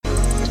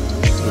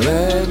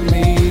Let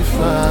me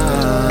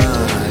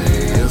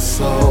find your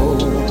soul.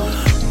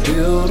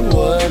 Build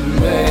what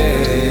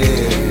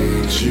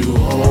makes you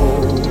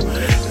whole.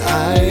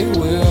 I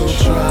will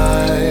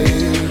try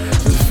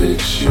to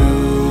fix you,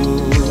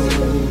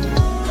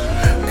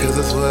 'cause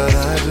that's what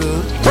I do.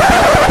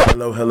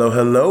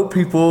 Hello,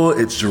 people.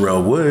 It's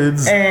Jarrell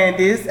Woods. And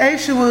it's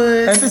Aisha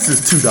Woods. And this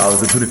is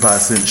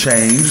 $2.25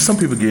 change. Some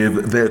people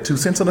give their 2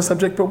 cents on the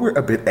subject, but we're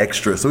a bit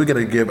extra. So we're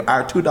going to give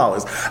our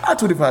 $2, our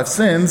 25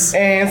 cents.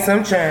 And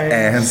some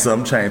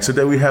change.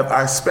 Today we have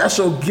our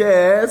special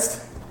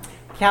guest,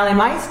 Callie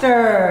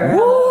Meister.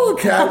 Woo,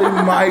 Callie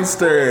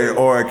Meister,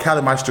 or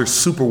Callie Meister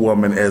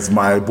Superwoman, as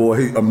my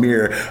boy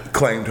Amir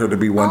claimed her to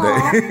be one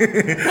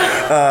day.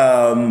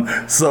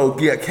 So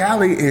yeah,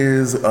 Callie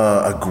is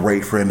a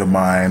great friend of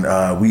mine.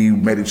 We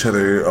met each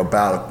other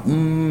about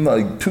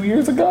like 2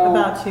 years ago.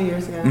 About 2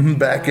 years ago.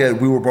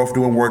 We were both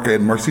doing work at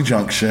Mercy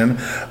Junction,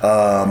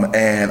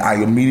 and I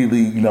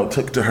immediately,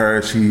 took to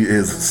her. She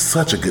is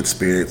such a good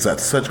spirit,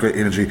 such great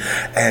energy,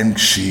 and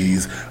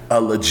she's a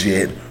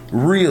legit,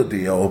 real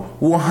deal,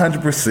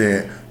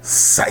 100%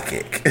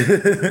 psychic.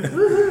 That's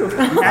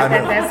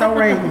so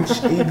Raven.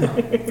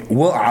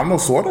 Well, I'm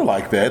sort of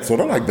like that,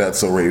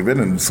 so Raven,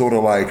 and sort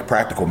of like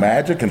practical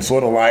magic, and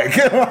sort of like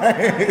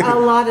a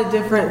lot of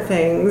different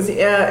things.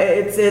 Yeah,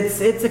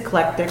 it's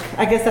eclectic.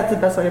 I guess that's the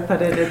best way to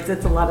put it.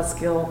 It's a lot of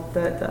skill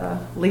that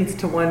leads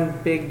to one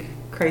big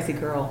crazy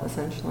girl,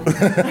 essentially.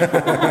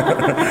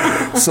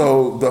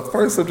 So the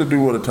first subject we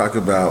want to talk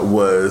about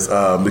was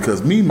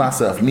because me,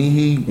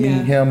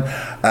 him,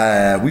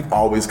 we've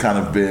always kind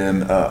of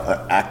been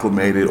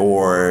acclimated,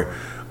 or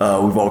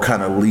we've all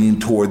kind of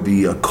leaned toward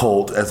the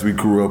occult as we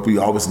grew up. We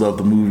always loved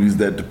the movies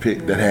that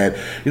had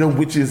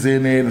witches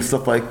in it and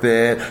stuff like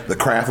that. The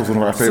Craft was one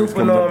of our favorites.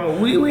 Supernormal.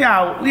 We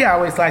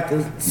always like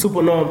the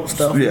supernormal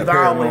stuff. Yeah,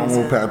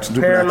 paranormal,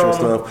 supernatural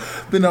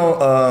stuff.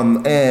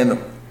 And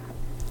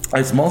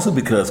it's mostly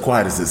because,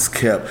 quiet as it's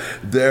kept,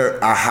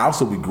 our house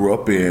that we grew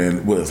up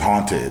in was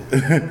haunted.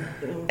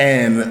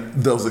 And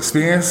those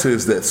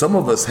experiences that some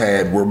of us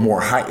had were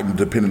more heightened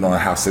depending on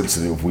how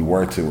sensitive we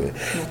were to it.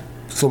 Yeah.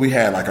 So we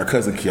had like our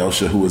cousin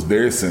Kiosha, who was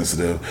very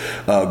sensitive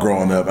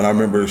growing up, and I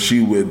remember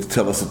she would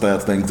tell us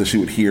about things that she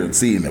would hear and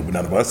see, and that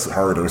none of us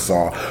heard or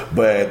saw.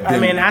 But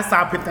then, I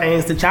saw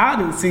things that y'all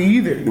didn't see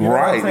either. You know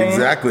right?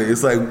 Exactly.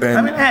 It's like,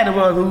 I had the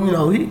one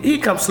who he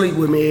come sleep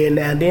with me every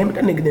now and then, but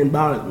that nigga didn't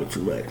bother me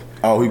too much.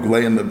 Oh, he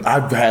lay in the.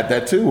 I've had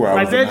that too. Where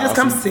I was they just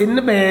come sit in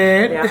the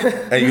bed,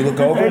 and you look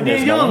over, and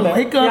then you'll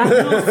wake up.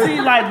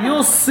 Yeah.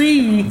 You'll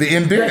see the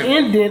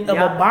indent of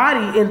a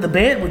body in the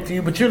bed with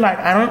you, but you're like,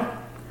 I don't.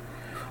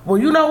 Well,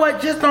 you know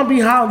what? Just don't be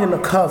hogging the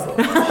cover.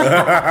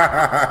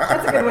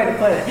 That's a good way to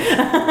put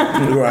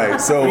it. Right.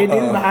 So it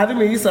didn't bother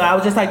me. So I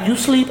was just like, you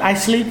sleep, I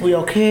sleep. We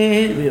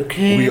okay.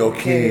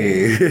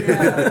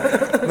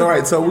 Yeah. All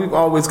right. So we've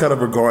always kind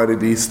of regarded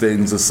these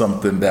things as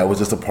something that was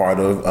just a part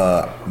of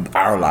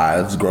our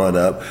lives growing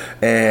up,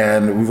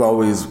 and we've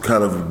always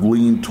kind of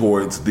leaned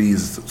towards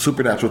these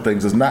supernatural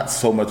things as not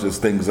so much as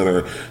things that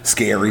are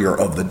scary or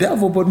of the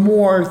devil, but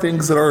more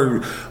things that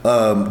are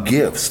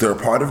gifts. They're a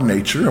part of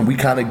nature, and we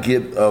kind of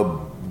get a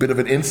bit of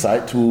an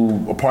insight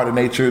to a part of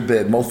nature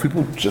that most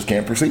people just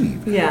can't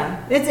perceive.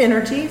 Yeah, it's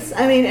energies.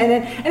 And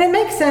it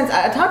makes sense.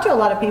 I talked to a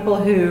lot of people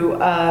who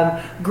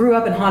grew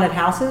up in haunted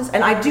houses,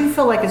 and I do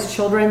feel like as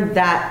children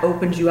that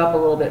opens you up a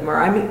little bit more.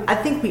 I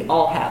think we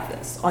all have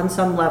this on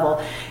some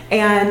level.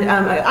 And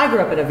I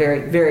grew up in a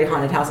very, very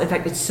haunted house. In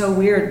fact, it's so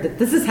weird that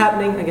this is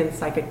happening. Again,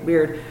 psychic,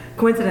 weird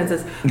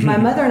coincidences. My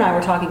mother and I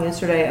were talking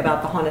yesterday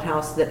about the haunted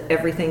house that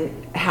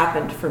everything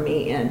happened for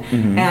me in.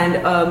 Mm-hmm.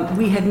 And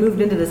we had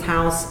moved into this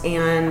house,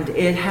 and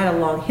it had a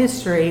long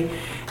history.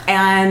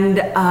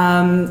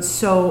 And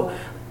so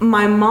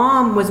my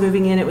mom was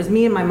moving in. It was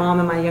me and my mom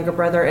and my younger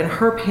brother and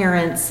her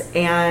parents,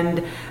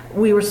 and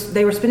they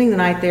were spending the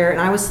night there,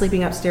 and I was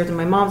sleeping upstairs in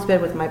my mom's bed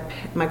with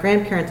my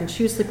grandparents, and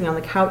she was sleeping on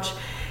the couch.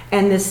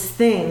 And this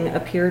thing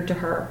appeared to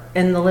her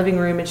in the living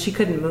room, and she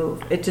couldn't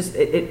move.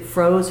 It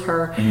froze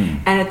her.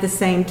 Mm. And at the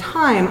same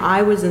time,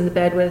 I was in the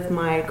bed with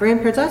my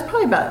grandparents. I was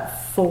probably about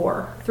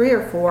 3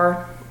 or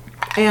 4.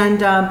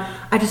 And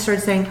I just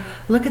started saying,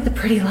 look at the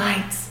pretty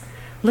lights.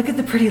 Look at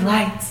the pretty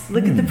lights.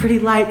 Look at the pretty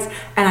lights.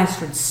 And I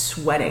started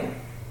sweating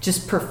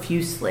just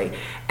profusely.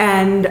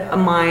 And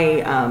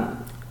my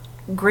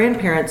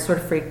grandparents sort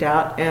of freaked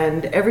out,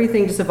 and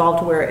everything just evolved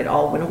to where it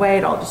all went away.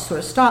 It all just sort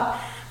of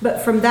stopped.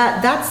 But from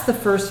that's the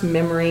first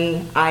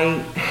memory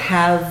I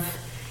have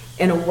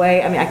in a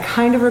way. I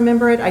kind of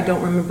remember it. I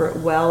don't remember it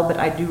well, but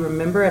I do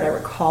remember it. I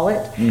recall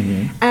it.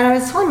 Mm-hmm. And I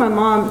was telling my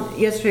mom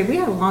yesterday, we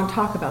had a long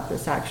talk about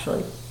this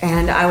actually.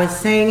 And I was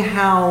saying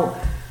how,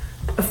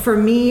 for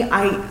me,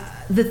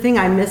 the thing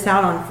I miss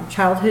out on from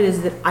childhood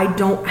is that I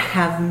don't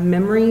have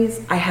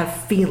memories. I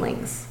have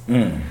feelings.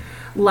 Mm.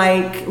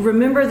 Like,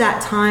 remember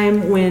that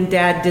time when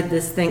Dad did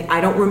this thing?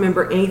 I don't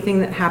remember anything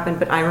that happened,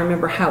 but I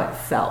remember how it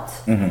felt.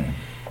 Mm-hmm.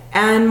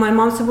 And my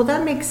mom said, well,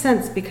 that makes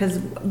sense because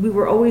we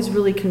were always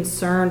really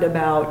concerned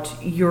about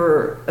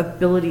your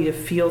ability to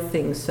feel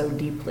things so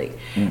deeply.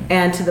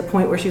 And to the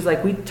point where she's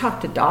like, we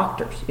talked to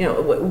doctors. You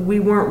know,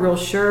 we weren't real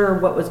sure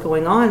what was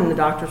going on. And the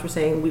doctors were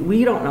saying,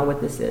 we don't know what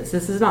this is.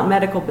 This is not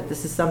medical, but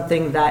this is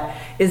something that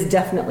is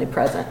definitely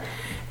present.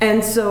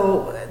 And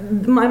so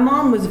my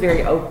mom was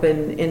very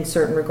open in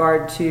certain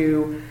regard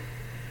to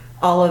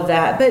all of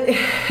that, but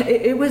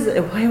it was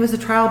a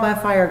trial by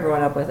fire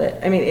growing up with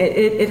it. I mean,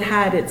 it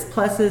had its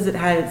pluses, it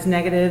had its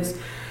negatives.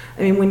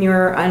 I mean, when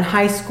you're in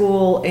high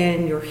school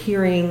and you're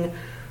hearing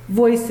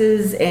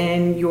voices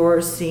and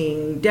you're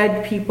seeing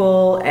dead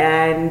people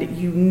and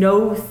you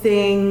know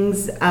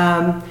things,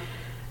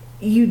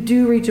 you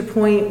do reach a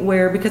point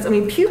where, because I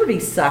mean, puberty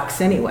sucks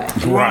anyway.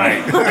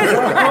 Right.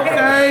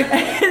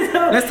 Okay.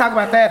 Let's talk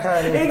about that,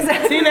 honey.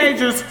 Exactly.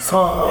 Teenagers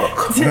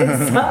suck.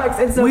 It sucks.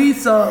 And so We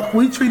suck.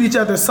 We treat each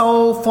other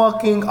so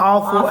fucking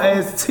awful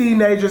as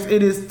teenagers.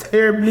 It is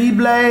terribly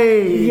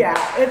blade.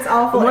 yeah, it's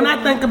awful. When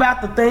I think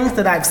about the things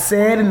that I've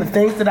said and the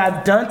things that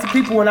I've done to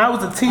people when I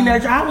was a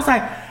teenager, I was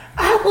like,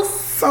 I was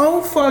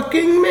so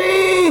fucking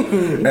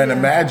mean. And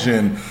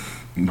imagine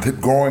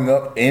growing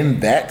up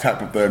in that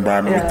type of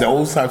environment with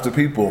those types of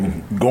people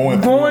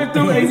going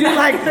through, and you're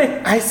like,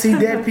 I see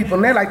dead people,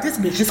 and they're like, this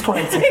bitch is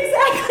crazy.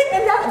 Exactly,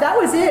 and that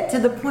was it, to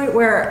the point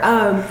where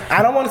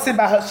I don't want to sit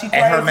by her. She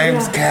crazy. and her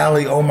name's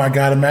Callie. Oh my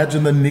God!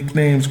 Imagine the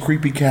nicknames,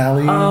 Creepy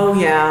Callie. oh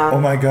yeah, Oh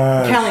my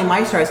God. Callie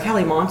Meister is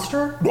Callie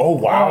Monster. Oh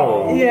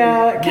wow.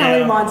 Yeah, Callie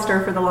Yeah.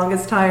 Monster for the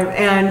longest time,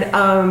 and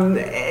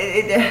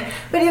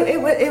but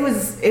it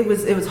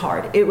was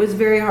hard. It was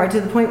very hard, to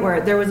the point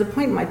where there was a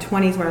point in my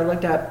 20s where I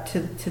looked up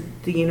to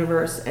the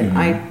universe and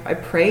I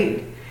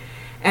prayed,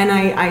 and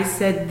I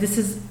said, this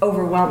is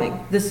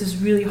overwhelming. This is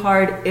really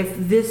hard. If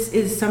this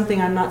is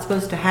something I'm not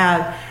supposed to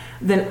have,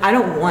 then I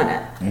don't want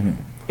it.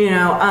 You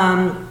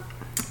know,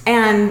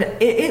 and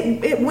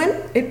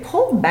it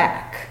pulled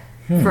back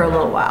for a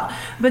little while,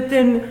 but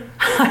then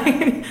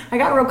I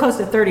got real close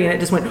to 30 and it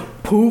just went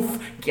poof.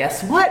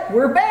 Guess what?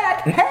 We're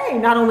back. Hey,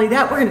 not only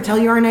that, we're going to tell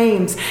you our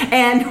names,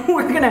 and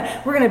we're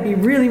gonna be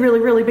really, really,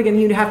 really big, and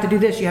you have to do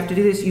this. You have to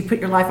do this. You put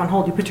your life on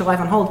hold. You put your life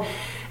on hold.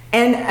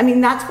 And I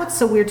mean, that's what's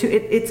so weird too.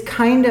 It's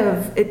kind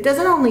of, it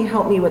doesn't only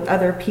help me with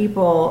other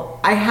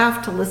people. I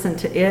have to listen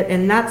to it,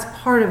 and that's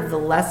part of the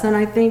lesson,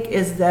 I think,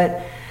 is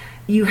that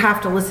you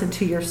have to listen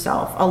to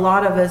yourself. A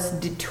lot of us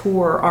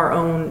detour our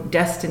own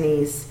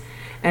destinies,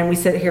 and we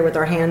sit here with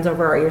our hands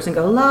over our ears and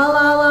go la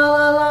la la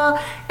la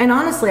la. And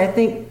honestly, I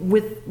think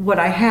with what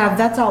I have,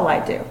 that's all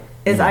I do.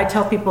 Is I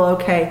tell people,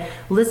 okay,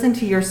 listen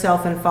to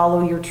yourself and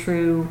follow your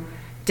true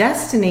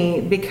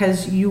destiny,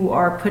 because you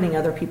are putting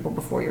other people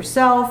before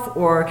yourself,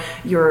 or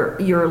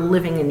you're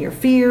living in your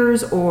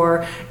fears,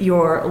 or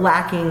you're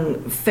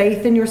lacking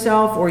faith in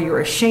yourself, or you're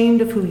ashamed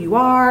of who you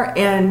are.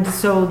 And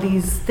so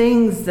these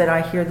things that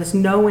I hear, this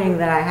knowing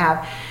that I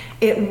have,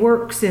 it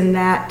works in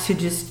that to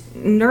just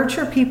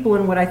nurture people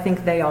in what I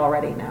think they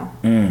already know.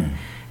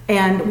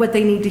 And what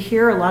they need to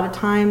hear a lot of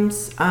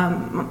times.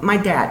 My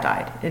dad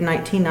died in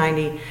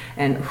 1990,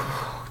 and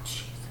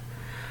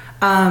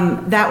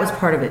that was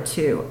part of it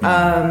too.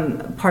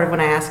 Part of when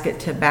I asked it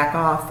to back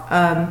off.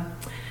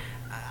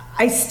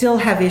 I still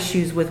have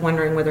issues with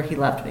wondering whether he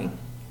loved me.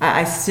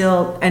 I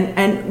still,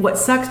 and what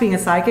sucks being a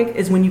psychic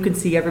is when you can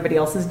see everybody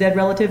else's dead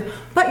relative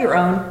but your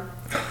own.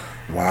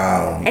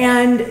 Wow.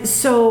 And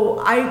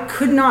so I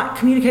could not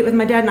communicate with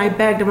my dad, and I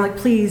begged him, like,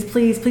 please,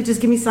 please, please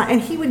just give me signs.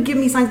 And he would give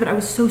me signs, but I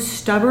was so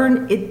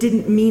stubborn, it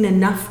didn't mean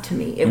enough to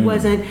me. It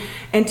wasn't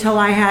until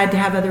I had to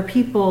have other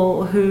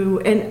people who,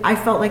 and I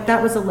felt like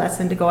that was a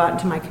lesson to go out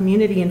into my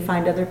community and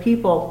find other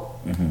people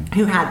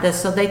who had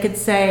this, so they could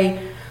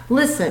say,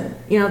 listen,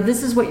 you know,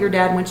 this is what your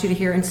dad wants you to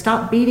hear, and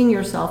stop beating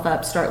yourself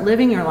up, start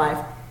living your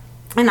life.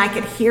 And I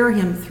could hear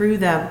him through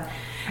them.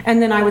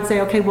 And then I would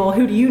say, okay, well,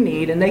 who do you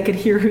need? And they could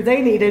hear who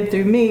they needed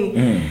through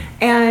me.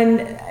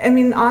 And I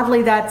mean,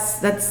 oddly,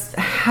 that's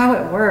how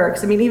it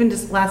works. I mean, even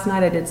just last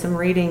night I did some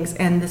readings,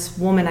 and this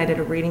woman I did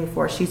a reading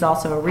for, she's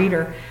also a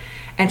reader,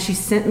 and she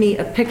sent me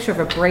a picture of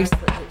a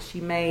bracelet that she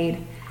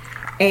made.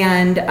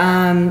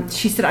 And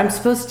she said, I'm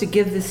supposed to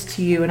give this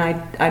to you, and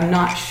I'm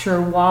not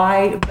sure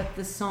why, but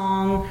the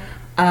song,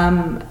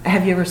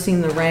 Have You Ever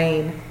Seen the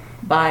Rain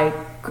by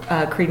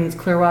Creedence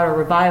Clearwater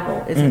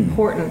Revival is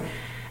important.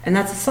 And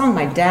that's a song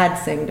my dad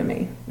sang to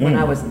me when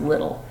I was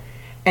little.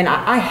 And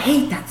I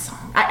hate that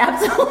song. I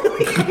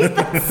absolutely hate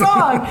that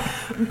song.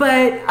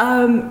 But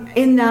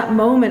in that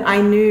moment,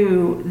 I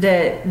knew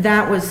that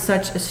that was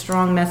such a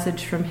strong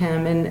message from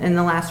him. And in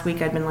the last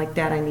week, I'd been like,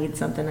 Dad, I need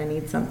something. I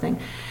need something.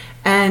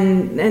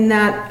 And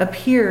that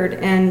appeared.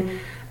 And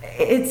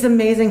it's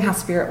amazing how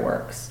spirit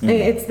works.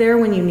 It's there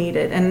when you need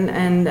it.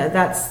 And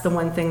that's the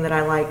one thing that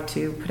I like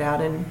to put out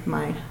in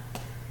my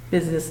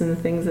business and the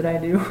things that I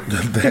do.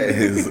 That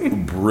is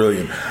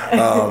brilliant.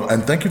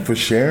 And thank you for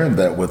sharing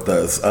that with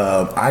us.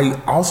 I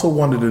also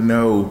wanted to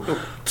know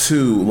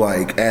too,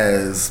 like,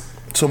 as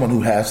someone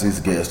who has these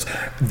gifts,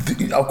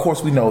 of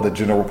course, we know the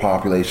general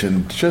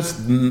population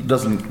just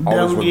doesn't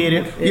always get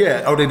it.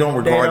 Yeah, or they don't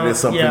regard it as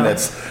something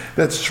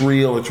that's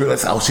real or true.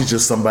 That's she's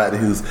just somebody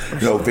who's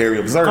very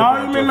observant.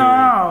 Call me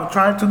now,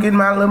 trying to get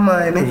my little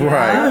money.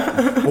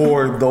 Right.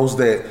 Or those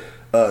that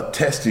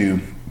test you.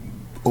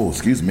 Oh,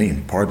 excuse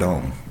me.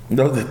 Pardon.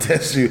 Those that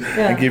test you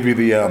and give you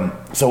the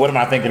so what am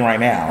I thinking right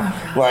now?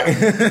 Like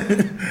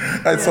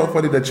it's so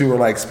funny that you were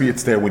like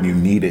Spirit's there when you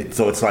need it.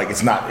 So it's like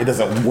it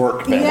doesn't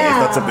work that way. It's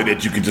not something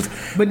that you can just.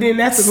 But then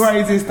that's the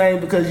craziest thing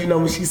because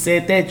when she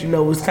said that,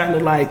 it's kind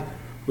of like,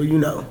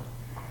 well,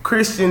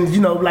 Christians,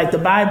 like the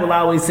Bible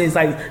always says,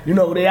 like,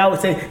 they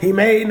always say, he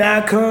may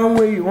not come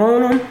where you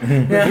want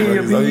him, but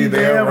he'll be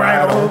there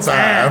right on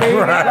time.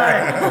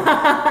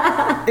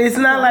 Right. It's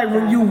not like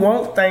when you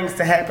want things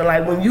to happen,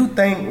 like when you're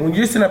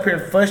sitting up here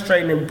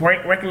frustrating and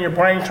wrecking your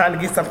brain trying to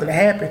get something to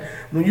happen,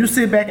 when you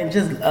sit back and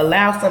just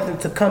allow something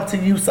to come to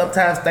you,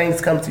 sometimes things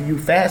come to you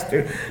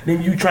faster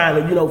than you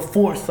trying to,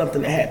 force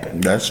something to happen.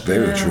 That's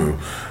very true.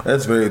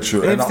 That's very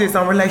true. Emphasis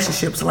on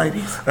relationships,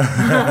 ladies.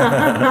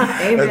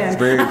 Amen. That's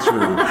very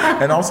true.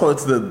 And also,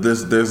 it's when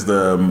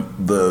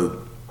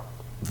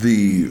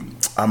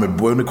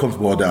it comes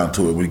boil down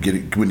to it, when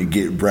you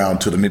get down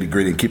to the nitty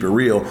gritty and keep it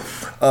real,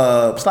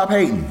 stop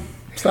hating.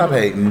 Stop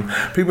hating.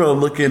 People are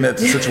looking at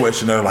the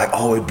situation. They're like,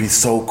 "Oh, it'd be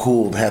so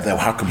cool to have that.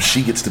 How come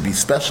she gets to be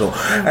special?"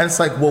 And it's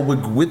like, well,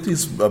 with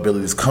these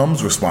abilities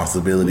comes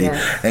responsibility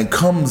and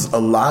comes a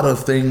lot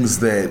of things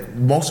that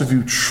most of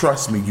you,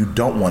 trust me, you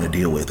don't want to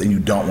deal with and you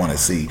don't want to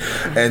see.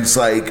 And it's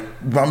like,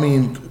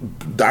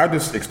 our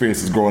just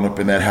experiences growing up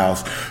in that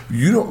house.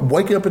 You don't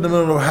wake up in the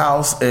middle of the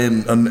house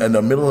and in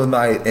the middle of the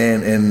night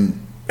and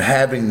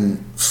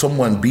having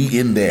someone be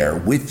in there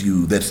with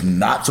you that's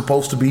not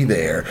supposed to be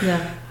there.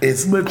 Yeah.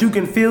 But you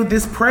can feel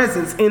this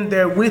presence in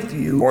there with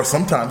you. Or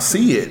sometimes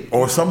see it,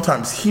 or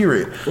sometimes hear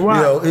it.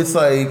 Right. It's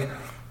like,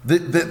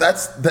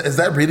 is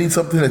that really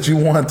something that you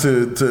want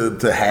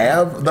to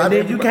have? And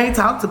then you can't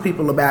talk to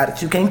people about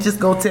it. You can't just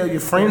go tell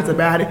your friends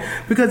about it,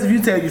 because if you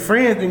tell your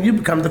friends, then you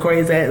become the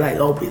crazy ass, like,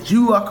 oh, bitch,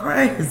 you are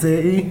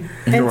crazy.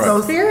 And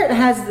so Spirit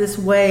has this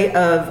way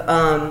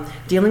of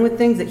dealing with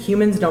things that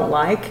humans don't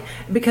like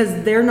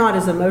because they're not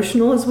as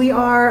emotional as we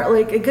are.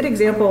 Like a good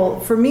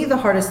example, for me, the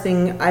hardest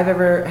thing I've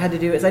ever had to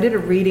do is I did a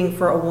reading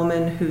for a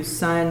woman whose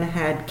son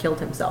had killed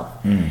himself.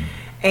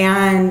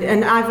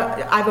 And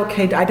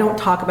I don't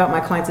talk about my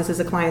clients. This is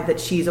a client that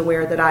she's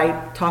aware that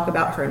I talk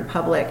about her in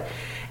public.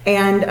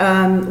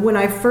 And when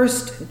I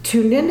first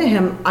tuned into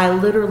him, I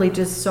literally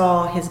just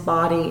saw his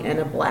body in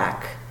a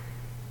black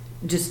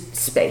just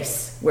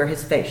space where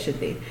his face should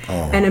be.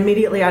 And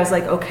immediately I was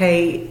like,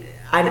 okay.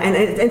 And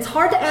it's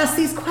hard to ask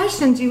these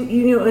questions,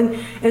 and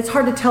it's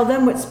hard to tell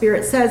them what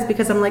Spirit says,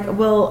 because I'm like,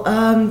 well,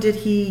 did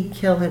he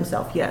kill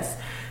himself? Yes.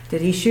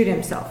 Did he shoot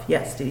himself?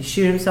 Yes. Did he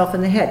shoot himself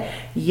in the head?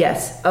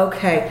 Yes.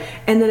 Okay.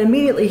 And then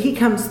immediately he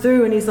comes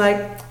through and he's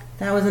like,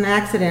 that was an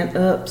accident.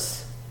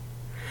 Oops.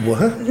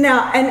 What?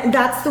 Now, and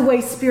that's the way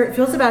Spirit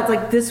feels about it.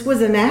 It's like, this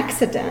was an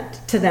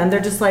accident to them.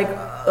 They're just like,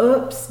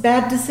 oops,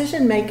 bad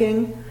decision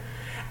making.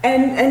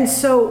 And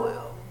so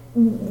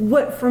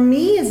what for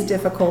me is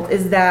difficult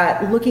is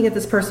that looking at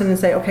this person and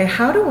say, okay,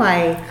 how do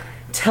I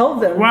tell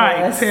them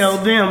this? Tell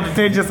them.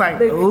 They're just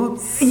like,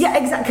 oops. Yeah,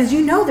 exactly.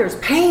 Because there's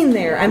pain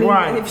there. I mean,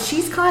 if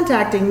she's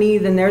contacting me,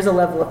 then there's a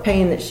level of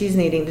pain that she's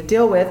needing to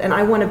deal with, and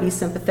I want to be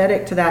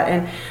sympathetic to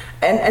that.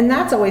 And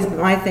that's always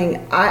my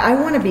thing. I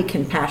want to be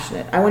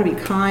compassionate. I want to be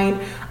kind.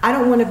 I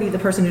don't want to be the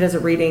person who does a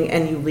reading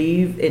and you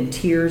leave in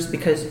tears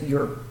because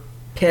you're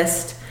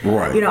pissed.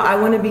 Right. I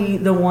want to be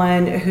the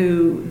one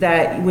who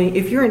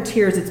if you're in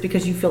tears, it's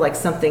because you feel like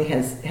something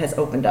has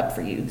opened up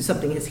for you,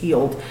 something has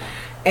healed.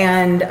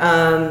 And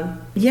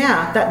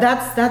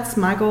that's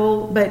my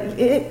goal. But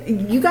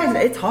you guys,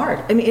 it's hard.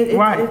 I mean,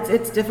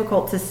 it's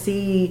difficult to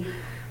see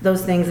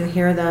those things and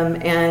hear them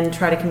and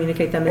try to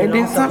communicate them, and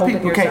then also hold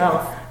it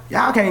yourself.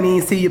 Y'all can't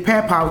even see your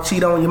papa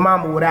cheat on your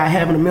mama without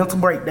having a mental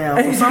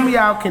breakdown. So some of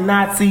y'all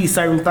cannot see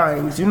certain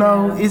things.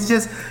 It's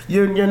just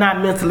you're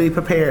not mentally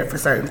prepared for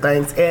certain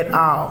things at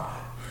all.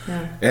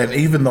 Yeah. And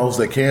even those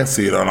that can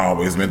see it aren't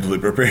always mentally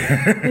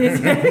prepared.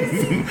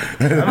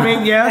 I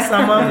mean, yes,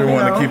 some of them. We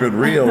want to keep it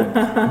real,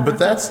 but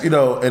that's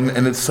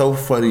and it's so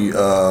funny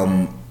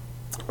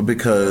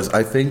because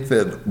I think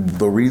that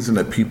the reason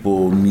that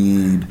people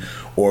need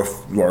or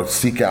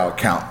seek out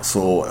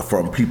counsel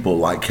from people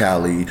like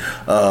Callie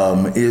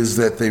is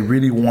that they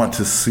really want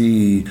to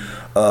see.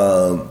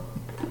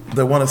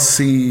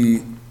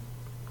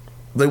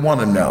 They want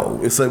to know.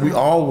 It's like we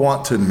all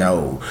want to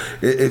know.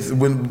 It's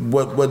when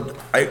what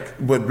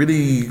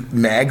really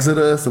nags at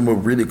us and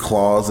what really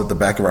claws at the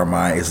back of our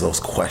mind is those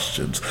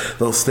questions,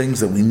 those things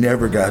that we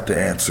never got to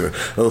answer,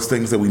 those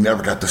things that we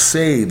never got to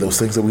say, those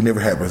things that we never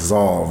had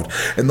resolved,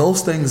 and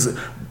those things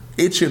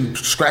itching,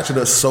 scratching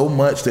us so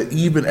much that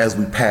even as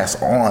we pass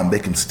on, they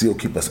can still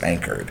keep us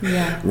anchored.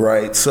 Yeah.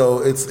 Right. So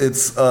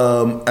it's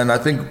and I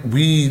think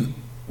we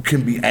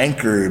can be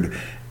anchored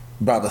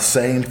by the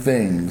same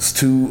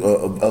things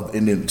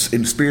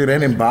in spirit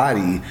and in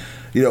body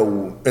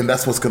and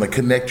that's what's going to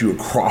connect you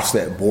across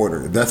that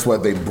border. That's why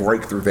they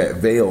break through that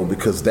veil,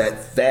 because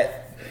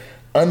that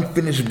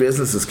unfinished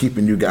business is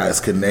keeping you guys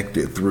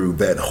connected through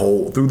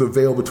the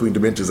veil between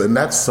dimensions. And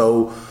that's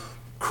so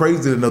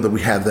crazy to know that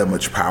we have that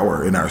much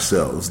power in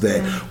ourselves,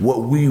 that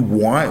what we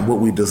want, what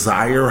we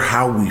desire,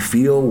 how we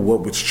feel,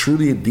 what's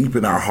truly deep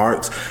in our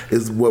hearts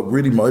is what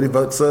really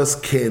motivates us,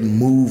 can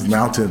move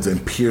mountains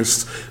and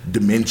pierce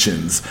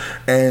dimensions.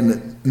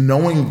 And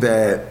knowing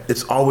that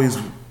it's always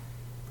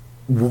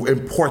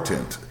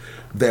important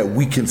that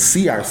we can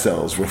see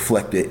ourselves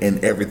reflected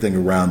in everything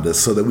around us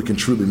so that we can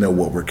truly know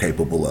what we're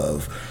capable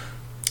of.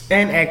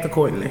 And act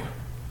accordingly.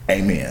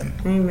 Amen.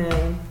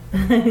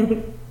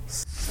 Amen.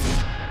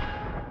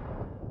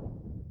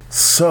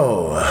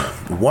 So,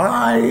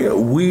 why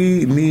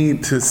we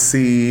need to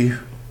see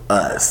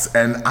Us.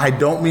 And I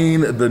don't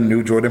mean the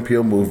new Jordan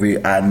Peele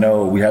movie. I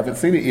know we haven't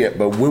seen it yet,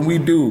 but when we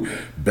do,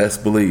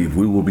 best believe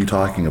we will be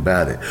talking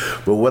about it.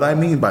 But what I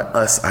mean by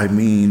us, I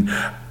mean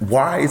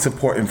why it's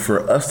important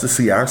for us to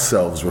see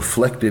ourselves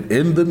reflected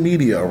in the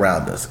media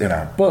around us, in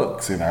our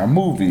books, in our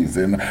movies,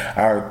 in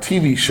our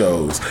TV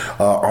shows,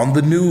 on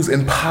the news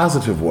in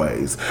positive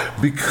ways,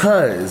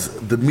 because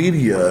the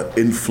media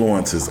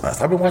influences us.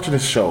 I've been watching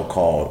this show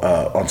called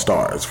on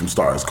Starz, from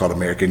Starz, called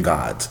American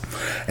Gods,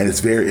 and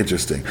it's very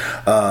interesting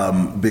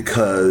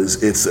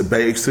because it's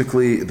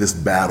basically this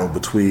battle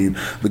between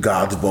the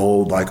gods of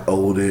old, like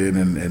Odin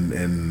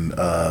and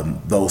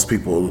those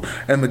people,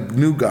 and the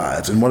new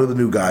gods. And one of the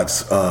new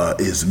gods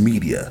is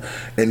media,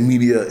 and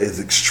media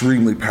is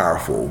extremely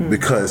powerful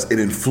because it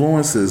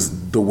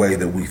influences the way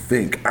that we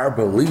think. Our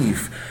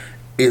belief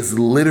is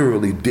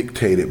literally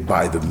dictated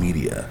by the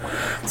media.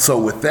 So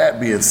with that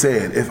being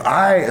said, if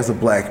I, as a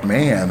black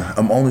man,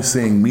 am only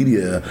seeing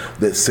media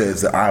that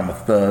says that I'm a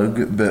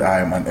thug, that I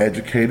am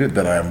uneducated,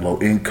 that I am low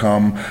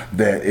income,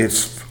 that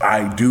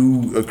I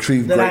do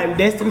achieve that I am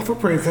destined for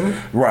prison.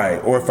 Right.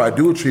 Or if I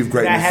do achieve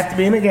greatness, I have to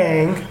be in a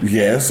gang.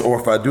 Yes. Or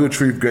if I do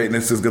achieve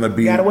greatness, it's going to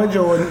be... Gotta wear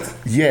Jordans.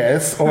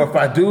 Yes. Or if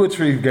I do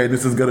achieve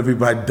greatness, it's going to be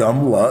by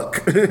dumb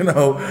luck, then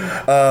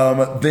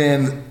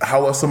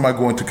how else am I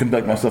going to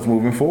conduct myself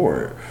moving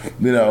forward?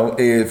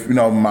 If,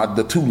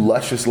 the two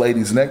luscious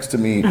ladies next to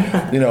me,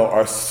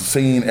 are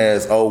seen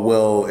as,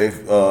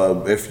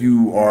 if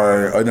you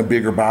are in a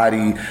bigger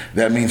body,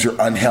 that means you're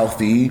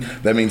unhealthy.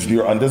 That means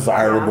you're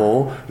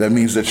undesirable. Yeah. That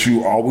means that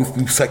you always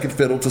do second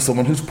fiddle to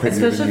someone who's prettier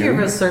than you. Especially if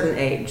you're of a certain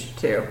age,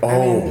 too. Oh.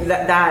 I mean,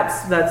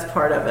 that's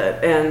part of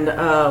it. And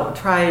I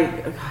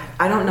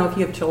don't know if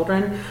you have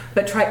children,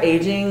 but try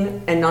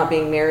aging and not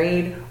being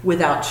married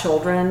without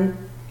children.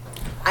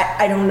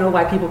 I don't know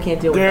why people can't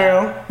deal with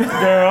that.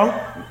 Girl,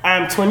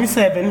 I'm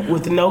 27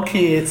 with no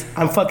kids.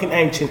 I'm fucking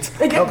ancient.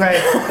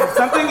 Okay?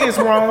 Something is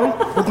wrong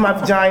with my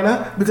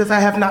vagina because I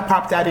have not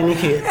popped out any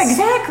kids.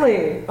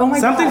 Exactly. Oh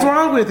my God. Something's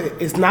wrong with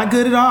it. It's not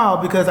good at all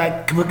because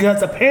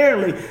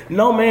apparently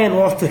no man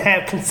wants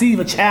to conceive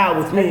a child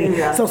with me.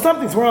 Yeah. So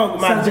something's wrong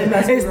with my vagina.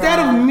 Instead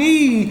of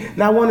me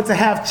not wanting to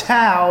have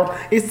child,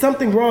 it's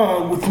something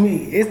wrong with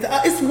me.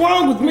 It's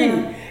wrong with me.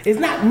 Yeah. It's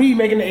not me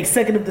making the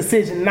executive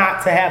decision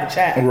not to have a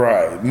child.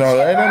 Right. No,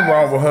 there ain't nothing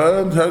wrong with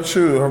her.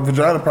 Her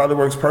vagina probably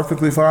works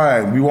perfectly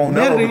fine. We won't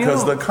know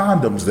because the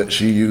condoms that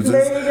she uses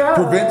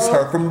prevents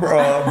her from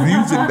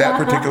using that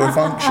particular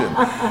function.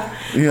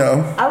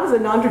 I was a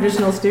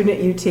non-traditional student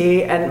at UT,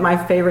 and my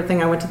favorite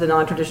thing, I went to the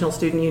non-traditional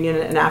student union,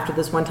 and after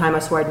this one time, I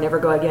swore I'd never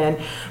go again.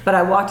 But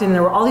I walked in, and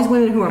there were all these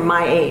women who were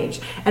my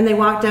age, and they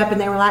walked up, and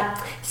they were like,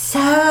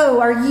 "So,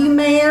 are you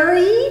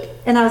married?"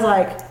 And I was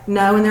like,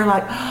 "No," and they're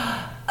like,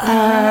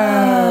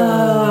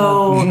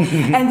 "Oh."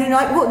 And then they're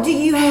like, "Well, do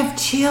you have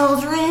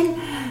children?"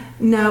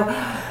 "No."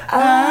 "Oh."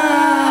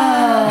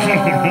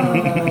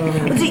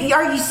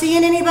 "Are you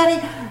seeing anybody?"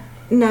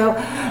 "No."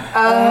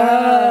 "Oh."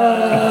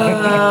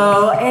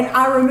 And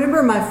I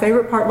remember my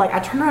favorite part, I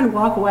turn around and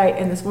walk away,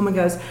 and this woman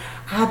goes,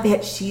 "I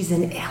bet she's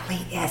an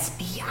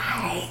lesbian."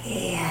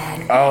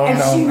 And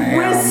she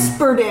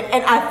whispered it,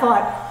 and I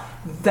thought,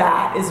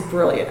 that is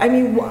brilliant. I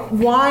mean,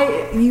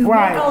 why you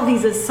make all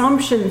these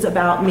assumptions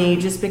about me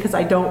just because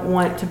I don't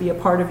want to be a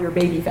part of your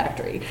baby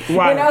factory?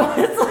 Right.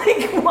 It's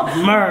like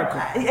Miracle.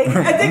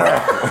 I think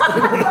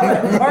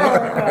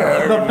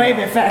the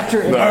baby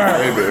factory.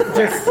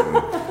 Just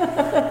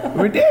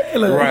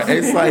ridiculous. Right.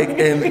 It's like,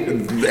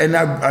 and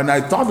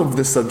I thought of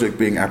this subject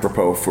being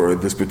apropos for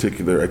this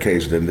particular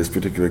occasion and this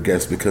particular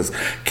guest because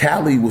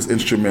Callie was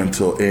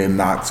instrumental in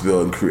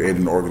Knoxville in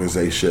creating an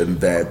organization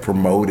that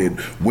promoted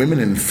women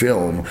in film.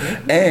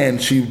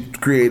 And she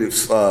created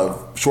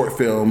short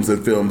films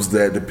and films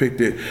that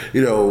depicted,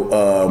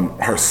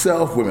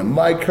 herself, women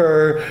like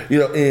her,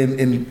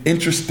 in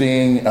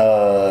interesting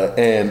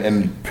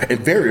and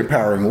very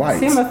empowering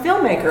lights. See, I'm a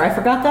filmmaker. I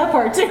forgot that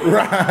part too.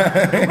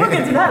 Right. We'll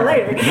get to that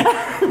later.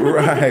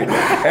 Right.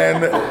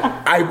 And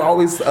I've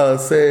always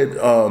said.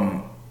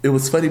 It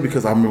was funny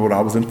because I remember when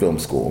I was in film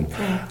school,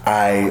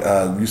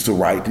 I used to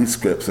write these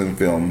scripts and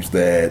films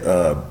that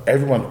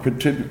everyone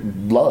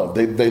loved.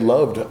 They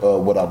loved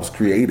what I was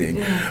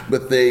creating,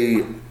 but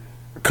they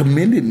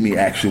commended me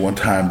actually one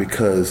time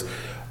because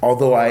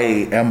although I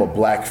am a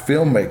black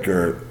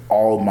filmmaker,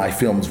 all my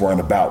films weren't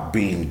about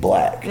being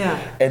black. Yeah.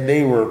 And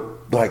they were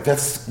like,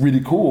 that's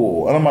really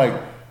cool. And I'm like,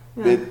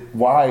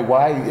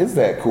 why is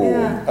that cool?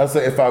 Yeah. I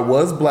say, if I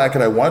was black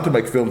and I wanted to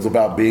make films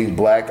about being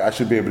black, I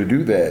should be able to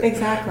do that.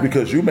 Exactly.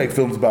 Because you make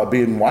films about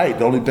being white.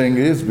 The only thing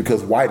is,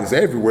 because white is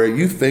everywhere,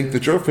 you think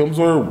that your films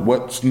are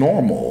what's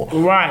normal.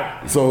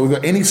 Right. So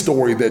any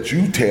story that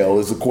you tell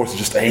is, of course,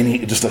 just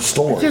a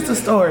story. Just a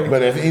story.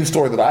 But if any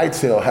story that I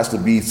tell has to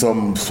be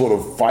some sort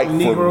of fight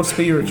Negro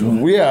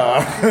spiritual.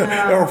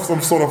 Yeah. Or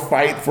some sort of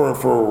fight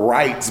for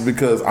rights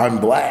because I'm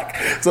black.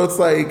 So it's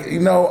like,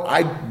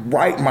 I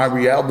write my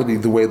reality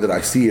the way that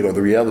I see it, or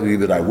the reality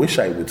that I wish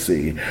I would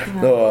see,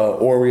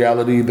 or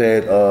reality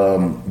that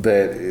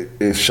that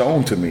is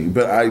shown to me.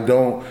 But I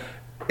don't,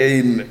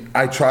 and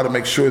I try to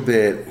make sure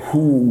that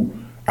who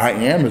I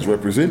am is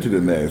represented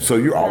in there. So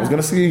you're always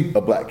going to see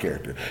a black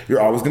character.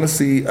 You're always going to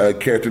see a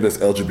character that's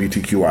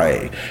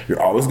LGBTQIA.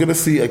 You're always going to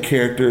see a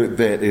character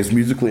that is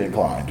musically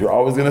inclined. You're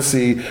always going to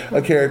see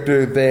a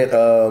character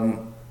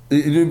that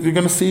you're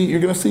gonna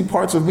see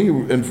parts of me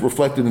and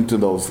reflected into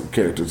those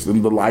characters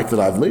and the life that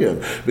I've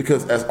lived.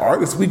 Because as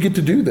artists, we get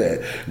to do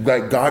that.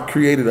 Like God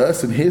created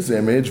us in His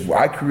image.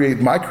 I create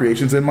my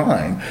creations in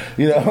mine.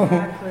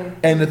 Exactly.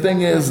 And the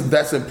thing is,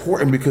 that's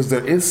important because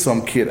there is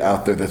some kid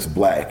out there that's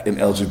black and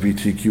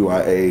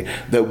LGBTQIA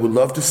that would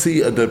love to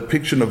see a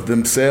depiction of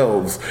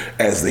themselves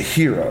as the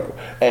hero,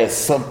 as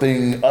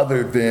something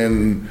other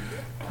than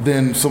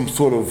some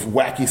sort of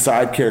wacky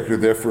side character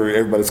there for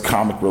everybody's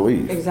comic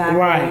relief. Exactly.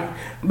 Right.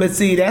 But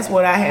see, that's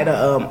what I had.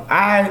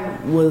 I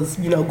was,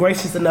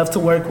 gracious enough to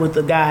work with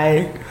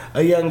a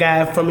young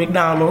guy from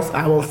McDonald's.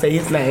 I won't say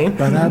his name,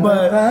 but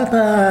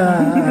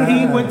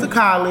he went to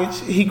college.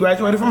 He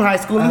graduated from high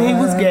school, and he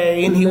was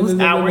gay, and he was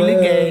outwardly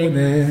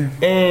gay.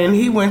 And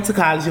he went to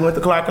college. He went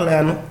to Clark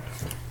Atlanta.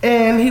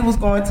 And he was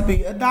going to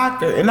be a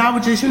doctor. And I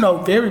was just,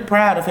 very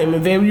proud of him.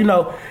 And very,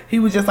 he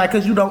was just like,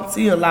 because you don't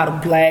see a lot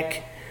of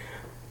black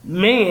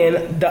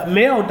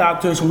male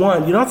doctors,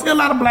 one. You don't see a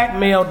lot of black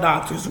male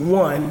doctors,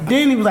 one.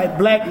 Then he was like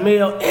black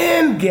male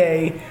and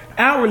gay,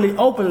 outwardly,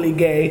 openly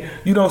gay.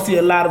 You don't see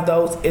a lot of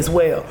those as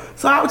well.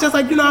 So I was just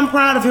like, I'm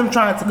proud of him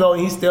trying to go.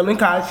 He's still in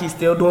college. He's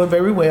still doing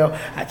very well.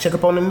 I check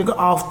up on the nigga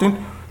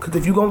often. Because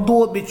if you gonna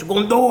do it, bitch, you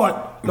gonna do it.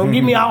 Don't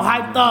get me all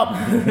hyped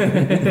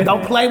up.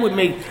 Don't play with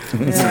me.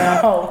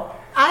 Yeah. So,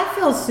 I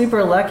feel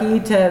super lucky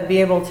to be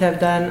able to have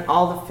done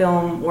all the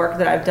film work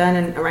that I've done,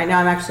 and right now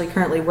I'm actually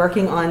currently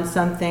working on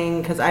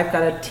something because I've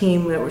got a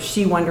team that was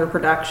She Wonder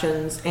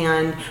Productions,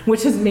 and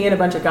which is me and a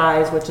bunch of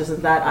guys, which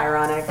isn't that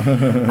ironic.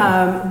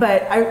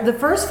 But the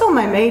first film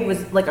I made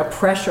was like a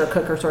pressure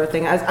cooker sort of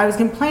thing. I was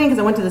complaining because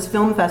I went to this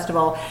film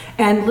festival,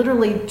 and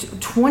literally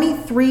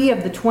 23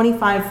 of the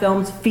 25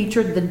 films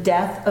featured the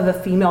death of a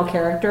female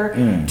character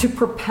to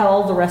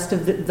propel the rest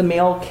of the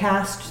male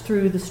cast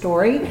through the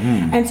story.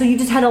 And so you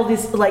just had all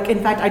these, like, in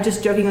fact, I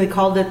just jokingly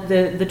called it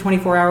the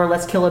 24-hour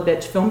Let's Kill a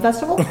Bitch film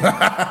festival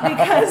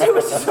because it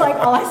was just like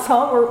all I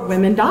saw were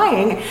women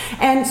dying.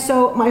 And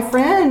so my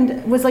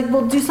friend was like,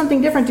 well, do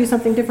something different.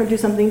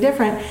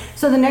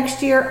 So the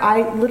next year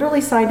I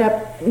literally signed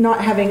up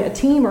not having a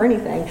team or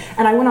anything.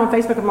 And I went on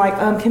Facebook. I'm like,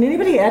 can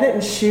anybody edit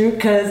and shoot?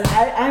 Because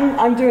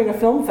I'm doing a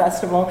film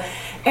festival.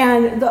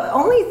 And the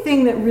only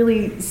thing that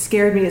really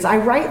scared me is I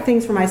write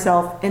things for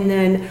myself, and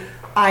then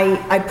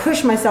I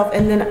push myself,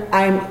 and then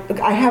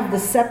I have the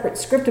separate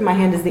script in my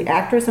hand as the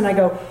actress, and I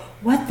go,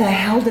 what the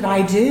hell did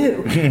I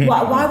do?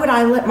 Why would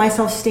I let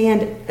myself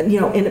stand,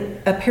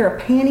 in a pair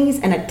of panties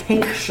and a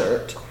tank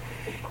shirt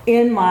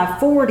in my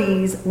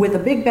 40s with a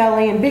big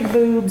belly and big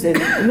boobs and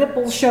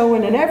nipples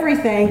showing and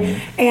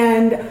everything?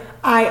 And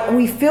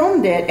we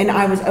filmed it, and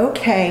I was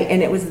okay,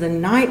 and it was the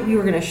night we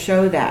were going to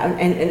show that,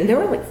 and there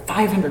were like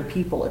 500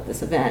 people at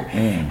this event.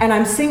 And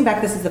I'm seeing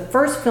back, this is the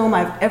first film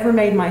I've ever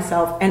made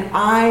myself, and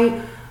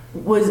I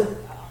was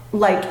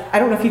like, I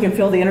don't know if you can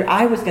feel the energy,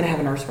 I was going to have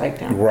a nervous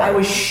breakdown. Right. I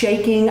was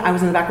shaking, I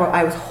was in the back row,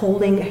 I was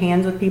holding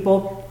hands with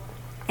people,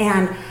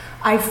 and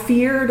I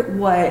feared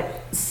what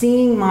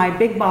seeing my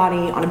big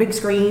body on a big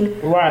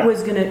screen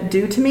was going to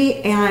do to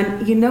me.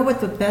 And you know what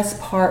the best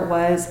part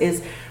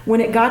is when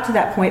it got to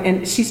that point,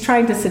 and she's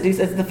trying to seduce,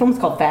 the film's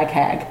called Fag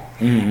Hag,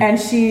 and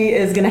she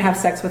is going to have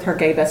sex with her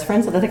gay best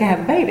friend so that they can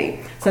have a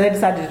baby. So they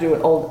decided to do it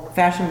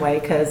old-fashioned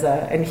way, because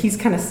and he's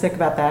kind of sick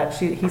about that.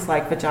 He's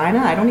like, vagina?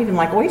 I don't even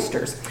like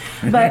oysters.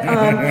 But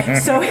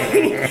so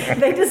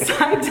they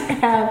decide to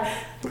have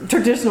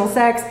traditional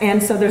sex,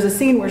 and so there's a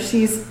scene where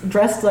she's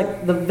dressed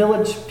like the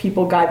village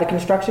people guy, the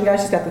construction guy.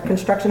 She's got the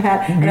construction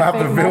hat, and not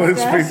the village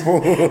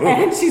people,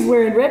 and she's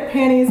wearing red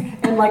panties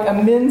and like a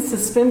men's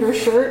suspender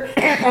shirt,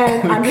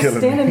 and I'm just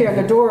standing there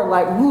in the door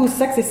like, woo,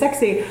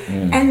 sexy.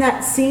 And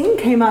that scene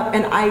came up,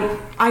 and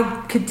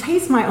I could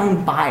taste my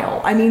own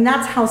bile. I mean,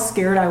 that's how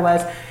scared I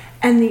was,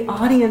 and the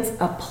audience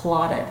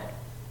applauded.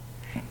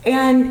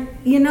 And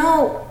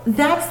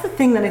that's the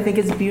thing that I think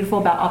is beautiful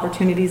about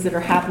opportunities that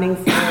are happening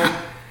for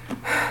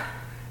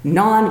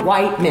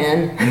non-white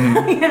men.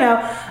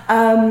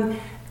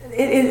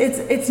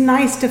 It's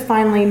nice to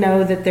finally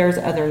know that there's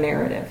other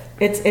narrative.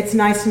 It's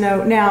nice to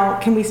know. Now,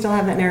 can we still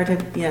have that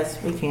narrative?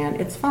 Yes, we can.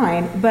 It's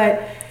fine.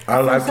 But I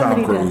like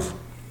Tom Cruise.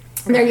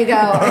 There you go.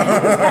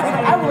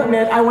 I will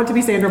admit, I want to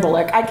be Sandra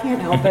Bullock. I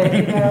can't help it,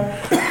 you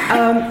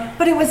know.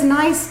 But it was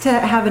nice to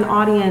have an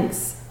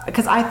audience,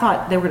 because I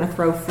thought they were going to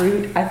throw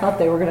fruit. I thought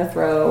they were going to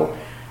throw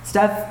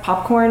stuff,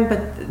 popcorn,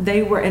 but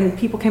they were, and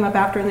people came up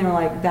after and they were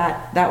like,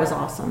 that was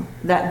awesome.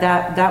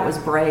 That was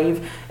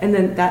brave. And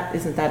then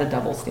isn't that a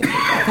double standard?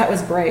 That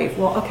was brave.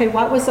 Well, okay,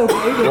 what was so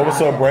brave about it? What was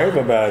so brave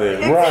about it?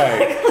 Exactly.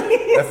 Right.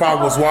 If I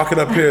was walking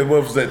up here,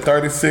 what was that,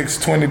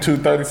 36, 22,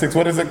 36,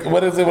 what is it?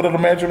 What are the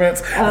measurements?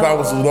 If I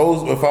was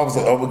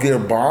over here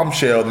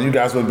bombshell, then you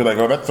guys would be like,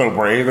 oh, that's so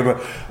brave. And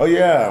like, oh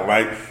yeah,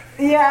 like,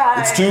 yeah,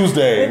 it's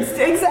Tuesday.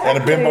 Exactly. And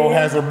a bimbo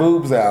has her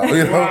boobs out.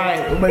 You know?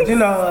 Right. But you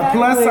know, a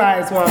plus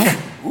size one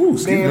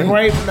being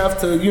brave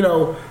enough to, you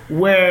know,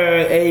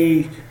 wear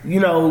a, you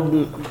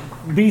know,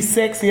 be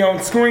sexy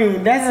on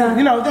screen, that's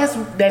you know,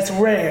 that's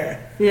rare.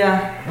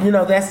 Yeah. You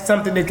know, that's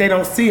something that they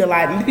don't see a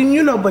lot. And,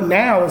 you know, but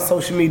now on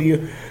social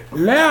media,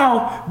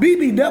 now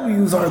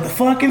BBWs are the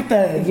fucking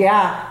thing.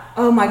 Yeah.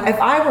 Oh my, if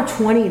I were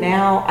 20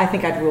 now, I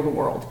think I'd rule the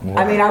world. Wow.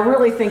 I mean, I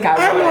really think I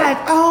would. I'm like,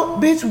 oh,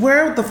 bitch,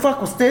 where the fuck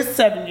was this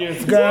 7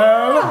 years ago?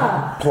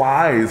 Yeah.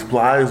 Plies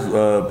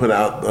put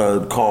out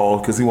a call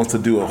because he wants to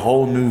do a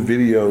whole new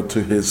video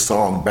to his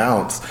song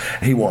Bounce.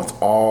 He wants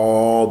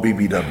all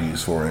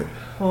BBWs for it.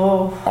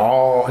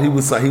 Oh. He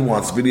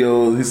wants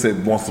videos. He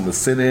said wants them to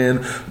send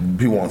in.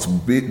 He wants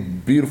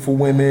beautiful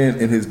women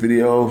in his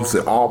video. He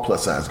said all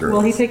plus size girls.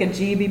 Will he take a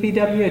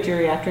GBBW, a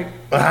geriatric?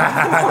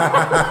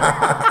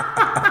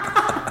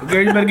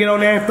 Girl, you better get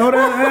on there and throw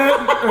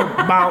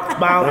that. Bounce,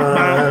 bounce,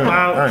 bounce,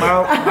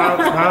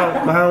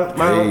 bounce,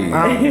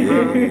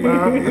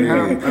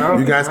 bounce.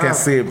 You guys can't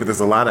see it, but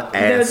there's a lot of ass.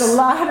 There's a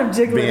lot of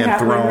jiggling being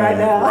happening thrown right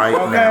now.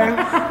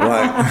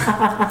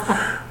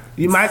 Like,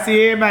 you might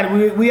see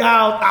everybody. We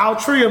all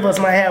three of us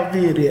might have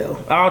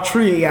video. All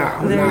three of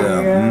y'all. There you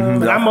go.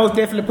 But I'm most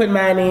definitely putting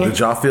mine in. did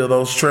y'all feel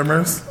those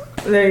tremors?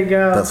 There you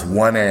go. That's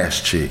one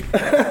ass cheek.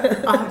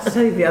 I'll have to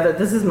tell you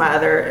this is my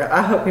other,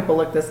 I hope people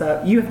look this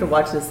up. You have to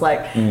watch this.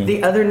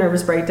 The other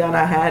nervous breakdown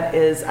I had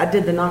is I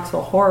did the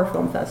Knoxville Horror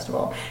Film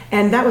Festival,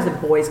 and that was a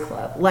boys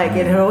club.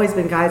 It had always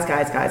been guys.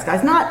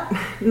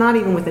 Not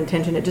even with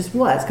intention, it just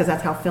was, because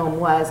that's how film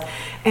was.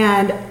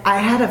 And I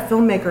had a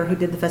filmmaker who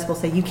did the festival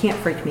say, you can't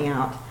freak me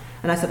out.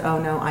 And I said,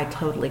 oh no, I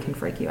totally can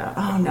freak you out.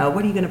 Oh no,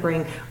 what are you going to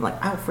bring? I'm like,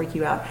 I'll freak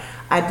you out.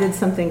 I did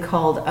something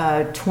called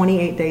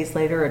 28 Days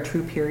Later, a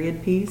true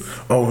period piece.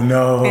 Oh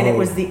no. And it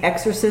was The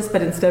Exorcist,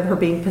 but instead of her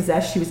being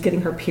possessed, she was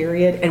getting her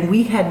period. And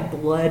we had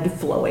blood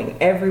flowing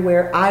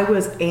everywhere. I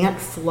was Aunt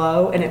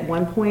Flo, and at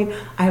one point,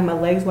 I have my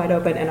legs wide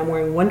open, and I'm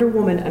wearing Wonder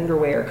Woman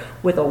underwear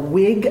with a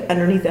wig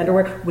underneath the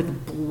underwear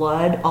with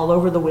blood all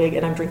over the wig,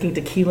 and I'm drinking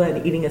tequila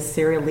and eating a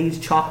Sara Lee's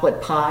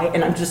chocolate pie,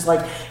 and I'm just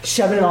like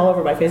shoving it all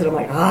over my face, and I'm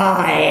like,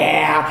 oh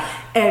yeah.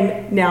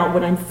 And now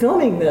when I'm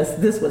filming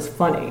this was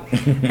funny.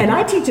 And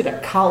I teach it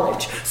at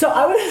college. So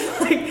I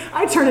was like,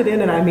 I turn it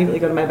in and I immediately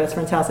go to my best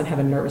friend's house and have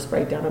a nervous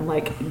breakdown. I'm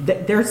like,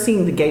 they're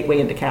seeing the gateway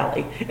into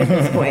Cali at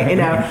this point, you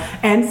know?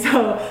 And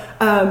so,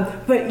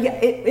 but yeah,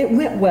 it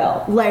went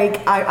well.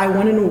 I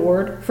won an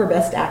award for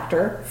Best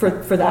Actor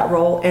for that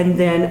role. And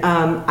then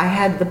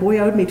the boy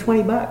owed me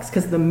 $20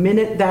 because the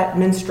minute that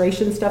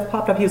menstruation stuff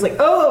popped up, he was like,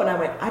 oh, and I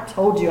went, I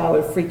told you I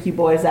would freak you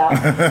boys out.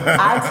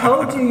 I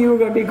told you were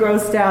going to be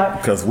grossed out.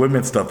 Because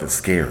women's stuff is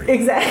scary.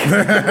 Exactly.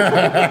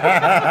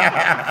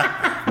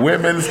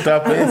 Women's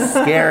stuff is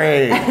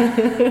scary.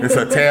 It's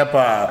a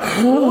tampon.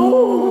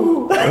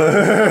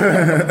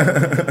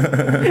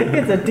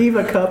 It's a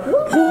diva cup.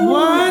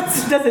 What?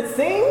 Does it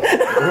sing?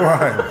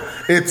 Right.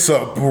 It's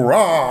a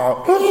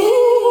bra.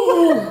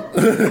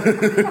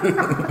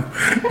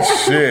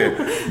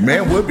 Shit.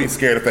 Men would be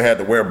scared if they had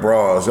to wear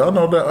bras. Y'all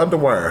know that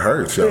underwear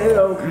hurts, y'all.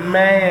 Oh,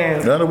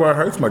 man. The underwear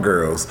hurts my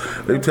girls.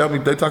 They talk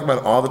about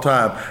it all the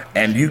time.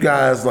 And you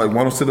guys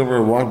want to sit over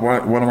and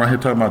one around here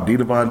talking about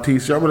Dita Von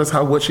Teese. Y'all realize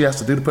what she has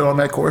to do to put on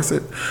that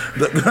corset?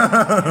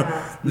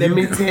 Let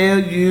me tell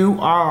you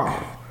all.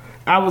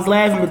 I was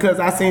laughing because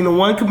I seen the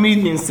one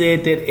comedian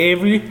said that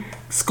every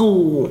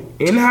school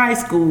in high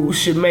school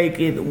should make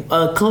it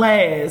a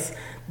class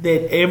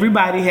that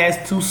everybody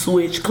has to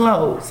switch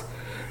clothes.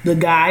 The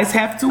guys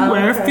have to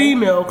wear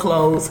female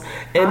clothes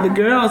and the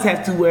girls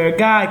have to wear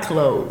guy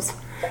clothes.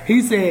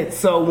 He said,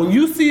 so when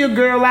you see a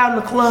girl out in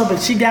the club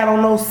and she got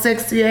on those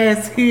sexy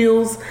ass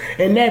heels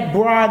and that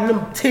bra and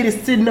them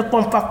titties sitting up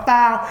on her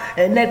thigh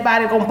and that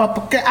body gonna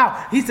pop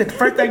out, he said the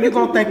first thing you're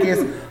gonna think is,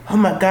 oh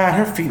my God,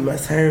 her feet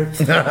must hurt.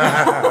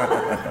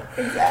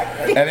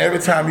 Exactly. And every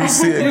time you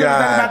see a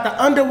guy about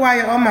the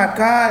underwire, oh my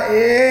God,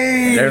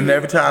 hey. And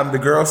every time the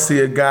girls see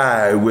a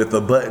guy with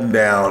a button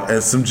down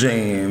and some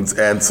jeans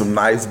and some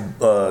nice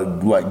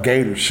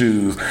gator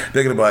shoes,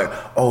 they're gonna be like,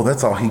 oh,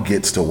 that's all he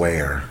gets to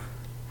wear.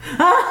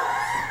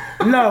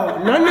 No.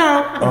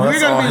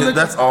 Oh,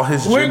 that's all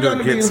his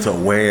gender gets to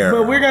wear.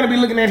 But we're gonna be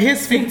looking at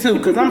his feet too,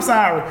 because I'm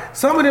sorry,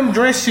 some of them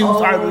dress shoes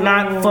are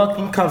not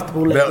fucking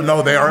comfortable.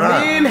 No, they are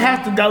not. Men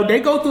have to go. They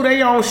go through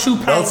their own shoe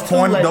paint.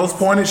 Those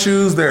pointed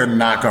shoes, they're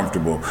not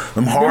comfortable.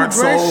 Them hard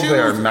soles,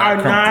 they're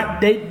not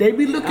comfortable. They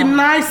be looking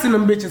nice in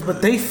them bitches,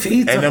 but they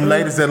feet. And them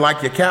ladies that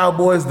like your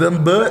cowboys,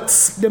 them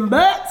butts,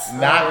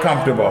 not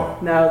comfortable.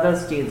 No,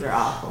 those jeans are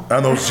awful.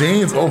 And those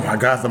jeans, oh my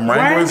God, them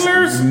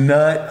Wranglers,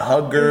 nut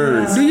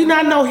huggers. Do you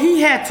not know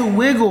he had to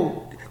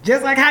wiggle,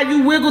 just like how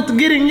you wiggled to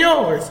get in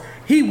yours?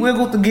 He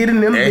wiggled to get in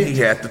them. And he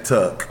had to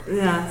tuck.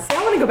 Yeah. See,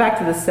 I want to go back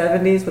to the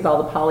 70s with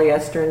all the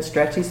polyester and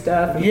stretchy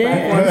stuff. And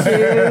shoes.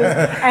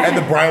 And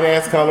the bright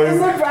ass colors. And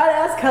the bright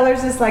ass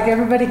colors, just like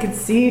everybody could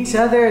see each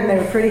other and they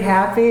were pretty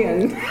happy.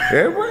 And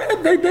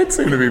they did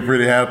seem to be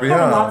pretty happy,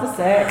 huh? Lots of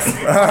sex.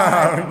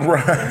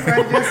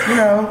 Right. Just, you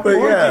know. But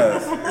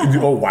yeah.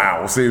 Oh,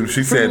 wow. See,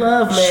 she said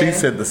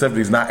the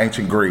 70s, not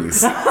ancient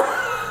Greece.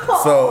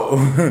 So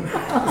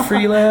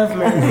free love,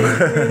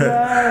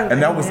 man.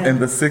 And that was in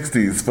the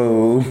 60s,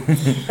 fool.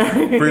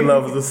 Free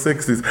love was the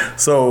 60s.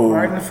 So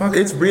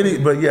it's really,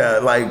 but yeah,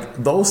 like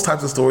those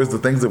types of stories, the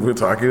things that we're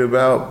talking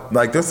about,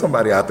 like there's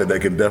somebody out there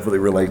that can definitely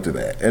relate to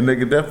that. And they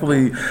can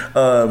definitely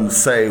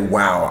say,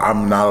 wow,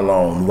 I'm not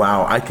alone.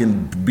 Wow, I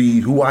can be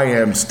who I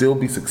am, still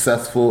be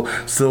successful,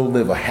 still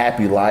live a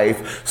happy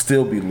life,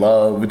 still be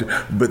loved.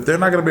 But they're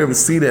not going to be able to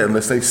see that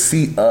unless they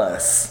see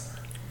us.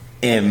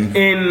 In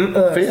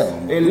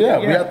film. We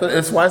have to.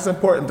 It's why it's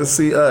important to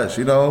see us,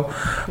 you know.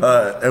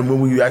 And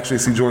when we actually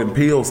see Jordan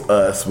Peele's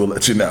Us, we'll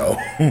let you know.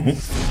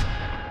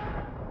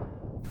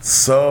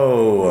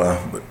 So,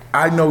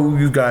 I know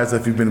you guys,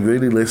 if you've been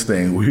really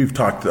listening, we've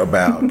talked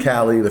about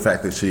Callie, the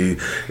fact that she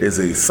is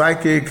a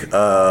psychic,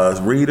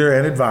 reader,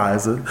 and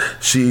advisor.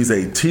 She's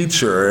a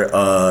teacher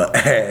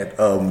at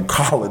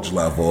college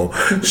level.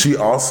 She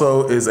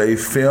also is a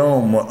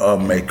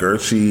film maker.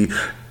 She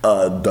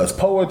does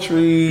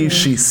poetry.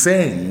 She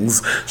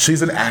sings.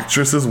 She's an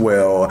actress as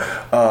well.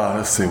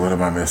 Let's see, what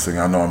am I missing?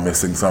 I know I'm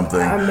missing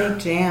something. I make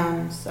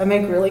jams. I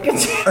make really good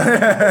jams.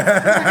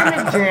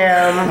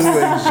 Jams. You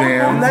make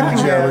jams and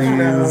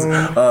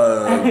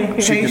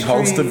jellies. She can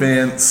host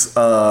events.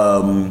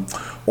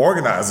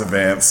 Organize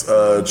events.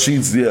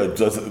 She's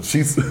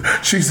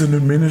an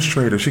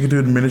administrator. She can do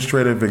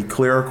administrative and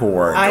clerical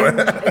work.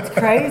 It's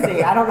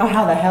crazy. I don't know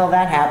how the hell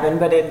that happened,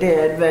 but it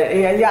did. But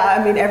yeah,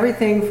 I mean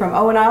everything from.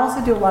 Oh, and I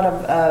also do a lot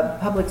of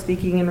public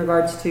speaking in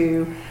regards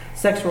to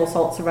sexual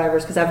assault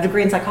survivors because I have a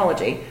degree in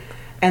psychology,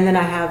 and then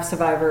I have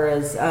survivor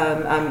as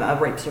I'm a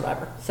rape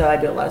survivor, so I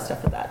do a lot of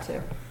stuff with that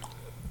too.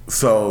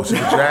 So she's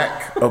a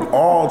jack of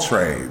all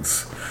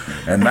trades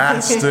and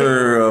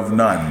master of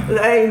none.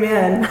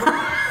 Amen.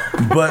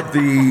 But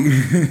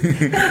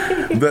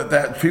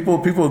that people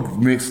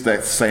mix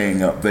that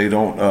saying up. They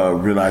don't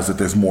realize that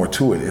there's more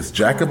to it. It's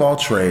jack of all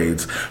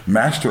trades,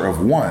 master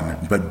of one,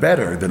 but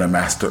better than a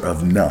master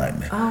of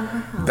none. Oh,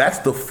 wow. That's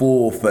the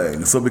full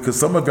thing. So because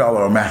some of y'all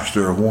are a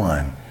master of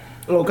one,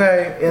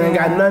 okay, and ain't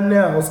got nothing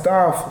else,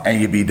 off, and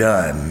you be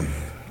done.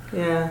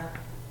 Yeah.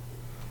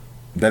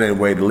 That ain't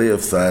the way to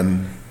live,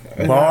 son.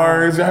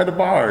 Bars, you heard the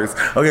bars.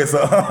 Okay, so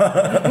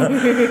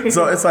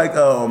so it's like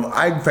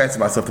I fancy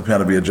myself to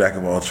kind of be a jack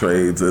of all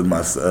trades, and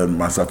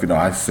myself, you know,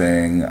 I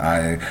sing.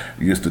 I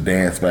used to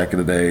dance back in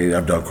the day.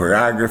 I've done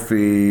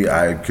choreography.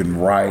 I can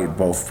write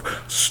both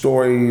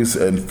stories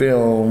and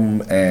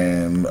film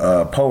and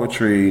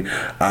poetry.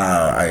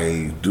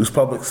 I do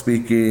public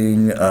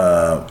speaking.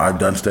 I've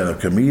done stand-up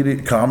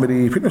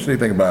comedy. Pretty much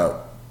anything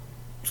about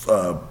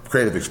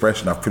creative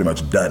expression, I've pretty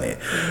much done it.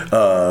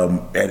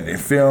 Editing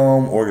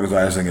film,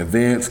 organizing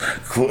events,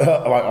 like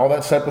all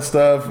that type of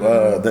stuff.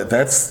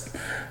 That's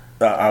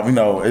you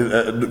know,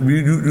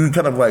 you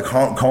kind of like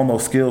hone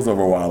those skills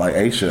over a while. Like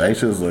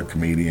Aisha is a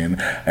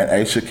comedian, and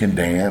Aisha can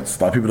dance.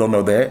 A lot of people don't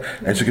know that.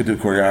 Aisha can do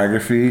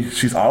choreography.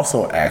 She's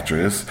also an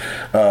actress.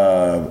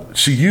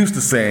 She used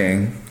to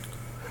sing.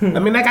 I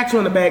mean, I got you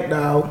on the back,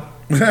 dog.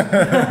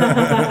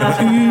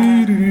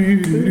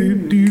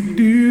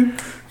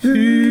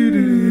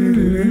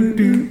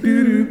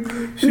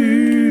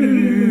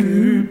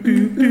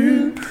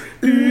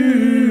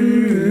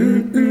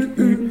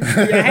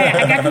 Hey,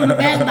 I got you in the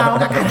bag,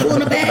 dog. I got you in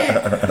the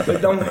bag.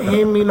 But don't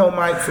hand me no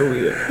mic for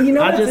real. You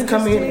know, I just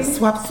come in and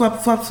swap.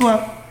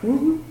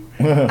 Mm-hmm.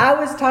 I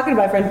was talking to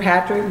my friend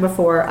Patrick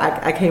before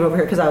I came over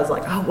here because I was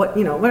like, oh, what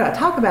do I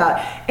talk about?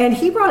 And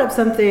he brought up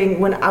something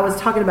when I was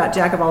talking about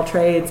jack of all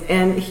trades,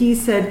 and he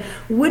said,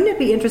 wouldn't it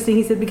be interesting?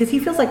 He said, because he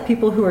feels like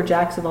people who are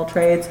jacks of all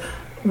trades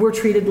were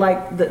treated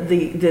like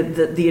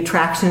the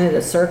attraction at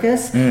a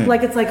circus.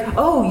 Like it's like,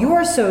 oh,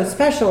 you're so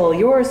special, or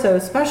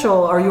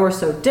you're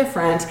so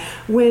different.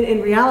 When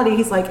in reality,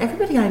 he's like,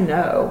 everybody I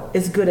know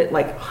is good at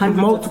like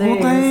hundreds of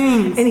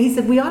things. And he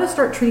said, we ought to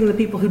start treating the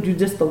people who do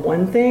just the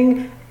one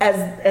thing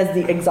as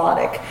the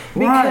exotic,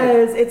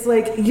 because it's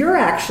like you're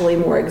actually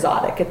more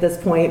exotic at this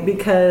point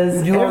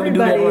because You only do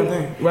that one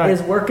everybody thing. Right.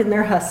 is working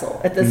their hustle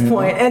at this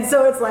point. And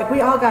so it's like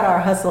we all got our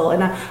hustle,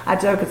 and I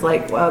joke, it's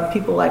like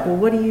people are like, well,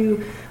 what do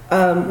you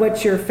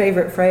what's your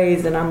favorite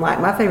phrase? And I'm like,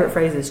 my favorite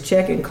phrase is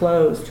check and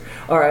closed,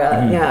 or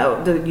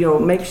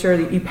make sure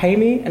that you pay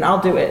me and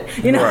I'll do it,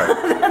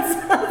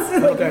 that's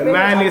Okay,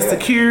 mine is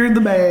secure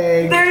the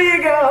bag. There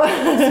you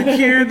go.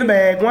 Secure the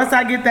bag. Once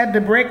I get that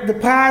direct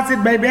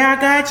deposit, baby, I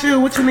got you.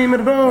 What you need me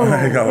to do?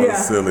 I think I was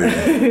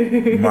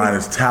silly. Mine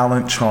is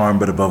talent, charm,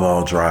 but above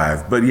all,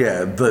 drive.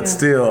 But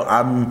still,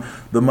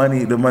 the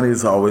money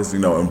is always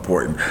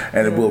important,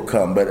 and it will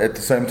come. But at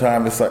the same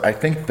time, it's like I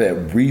think the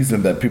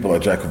reason that people are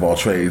jack of all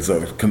trades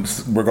are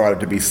regarded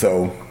to be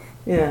so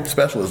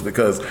special is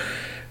because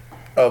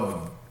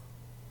of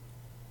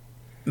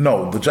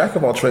the jack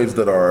of all trades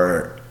that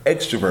are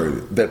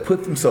extroverted, that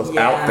put themselves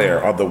out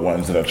there, are the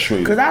ones that are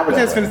treated. Because I was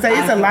just going to say,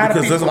 it's a lot of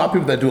people. Because there's a lot of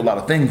people that do a lot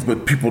of things,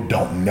 but people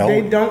don't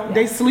know.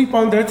 They sleep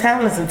on their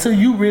talents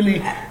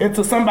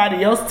until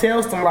somebody else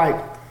tells them,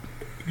 like,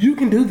 you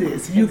can do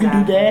this, you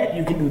can do that,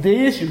 you can do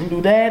this, you can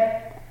do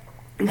that.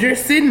 You're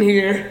sitting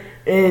here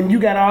and you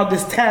got all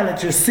this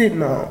talent you're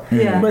sitting on.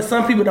 Yeah. But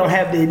some people don't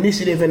have the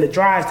initiative and the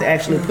drive to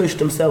actually push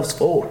themselves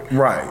forward.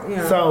 Right.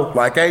 Yeah. So,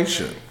 like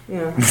Aisha.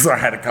 Yeah. So I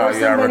had to call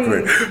you out real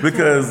quick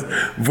because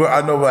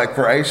I know, like,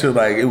 for Aisha,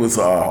 like, it was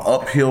an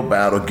uphill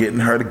battle getting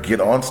her to get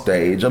on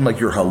stage. I'm like,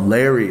 you're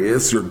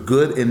hilarious. You're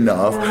good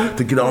enough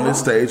to get on this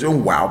stage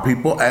and wow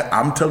people.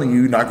 I'm telling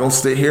you, you're not gonna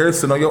sit here and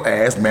sit on your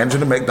ass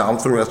managing a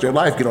McDonald's for the rest of your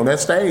life. Get on that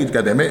stage,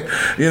 goddammit.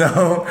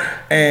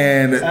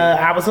 And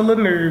I was a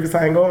little nervous.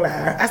 I ain't gonna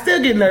lie. I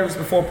still get nervous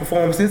before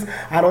performances.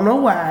 I don't know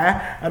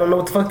why. I don't know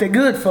what the fuck they're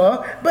good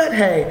for. But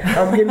hey,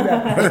 I'm getting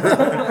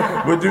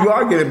better. But you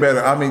are getting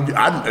better. I mean,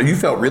 you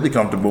felt really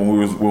comfortable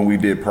when we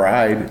did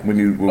Pride.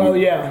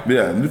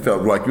 Yeah, you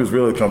felt like you was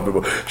really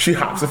comfortable. She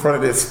hops in front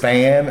of this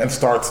fan and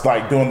starts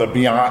like doing the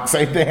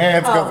Beyonce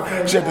dance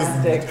because she had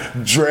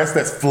this dress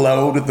that's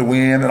flowed with the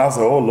wind, and I was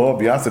like, oh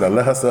Lord, Beyonce done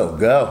let herself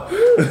go.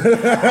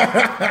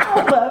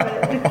 I love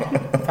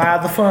it.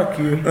 Father, fuck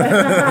you.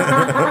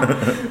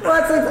 Well,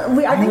 it's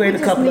like, I think you ate a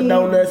couple of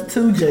donuts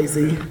too,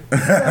 Jay-Z.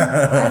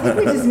 I think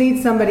we just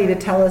need somebody to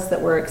tell us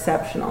that we're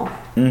exceptional.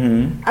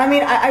 Mm-hmm. I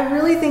mean, I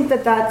really think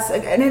that's,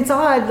 and it's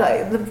odd,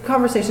 like, the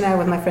conversation I had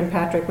with my friend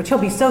Patrick, which he'll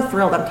be so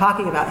thrilled I'm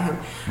talking about him.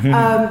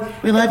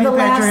 We love you,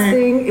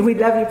 Patrick. We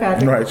love you,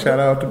 Patrick. Right, shout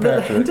out to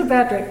Patrick. To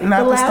Patrick.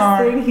 Not the last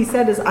star. thing he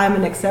said is, I'm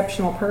an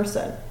exceptional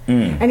person.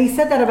 And he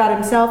said that about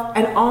himself,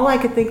 and all I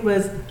could think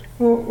was,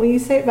 well, will you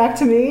say it back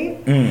to me?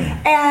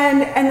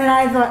 And then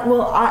I thought,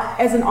 well,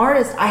 as an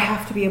artist, I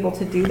have to be able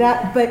to do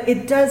that. But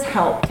it does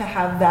help to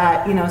have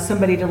that,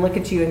 somebody to look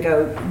at you and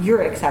go,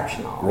 you're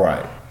exceptional.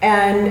 Right.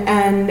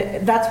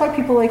 And that's why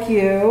people like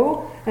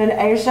you and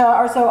Aisha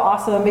are so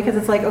awesome, because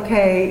it's like,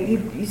 okay,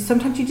 you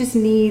sometimes you just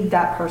need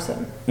that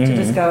person to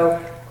just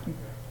go,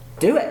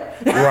 do it.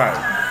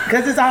 Right.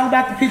 Because it's all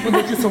about the people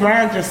that you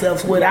surround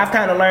yourself with. I've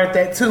kind of learned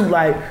that too.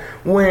 Like,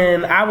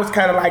 when I was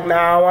kind of like, no,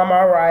 I'm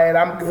all right,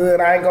 I'm good,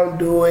 I ain't gonna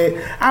do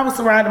it. I was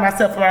surrounding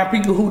myself around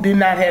people who did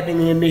not have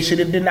any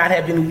initiative, did not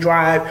have any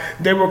drive.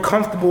 They were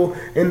comfortable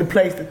in the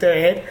place that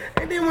they're at.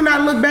 And then when I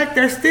look back,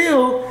 they're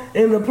still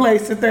in the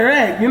place that they're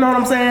at. You know what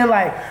I'm saying?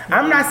 Like,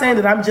 I'm not saying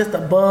that I'm just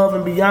above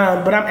and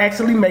beyond, but I'm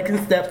actually making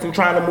steps and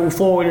trying to move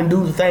forward and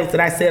do the things that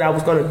I said I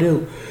was gonna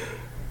do.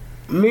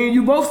 Me and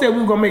you both said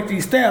we were gonna make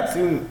these steps,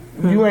 and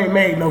you ain't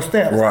made no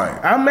steps. Right.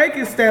 I'm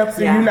making steps,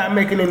 and you're not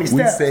making any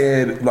steps. We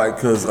said, like,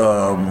 because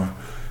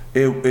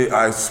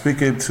I was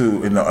speaking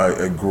to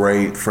a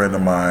great friend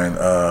of mine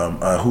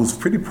who's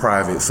pretty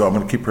private, so I'm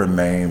going to keep her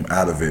name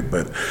out of it.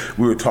 But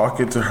we were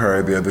talking to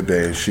her the other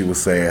day, and she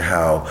was saying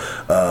how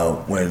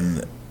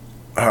when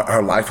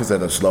her life is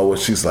at its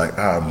lowest, she's like,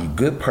 I'm a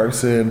good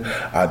person.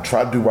 I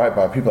try to do right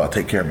by people. I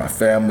take care of my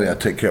family. I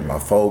take care of my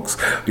folks.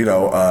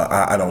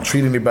 I don't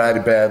treat anybody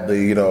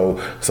badly.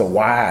 So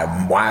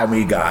why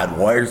me, God?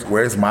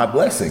 Where's my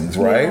blessings,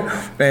 right?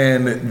 Yeah.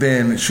 And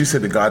then she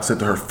said that God said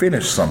to her,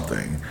 finish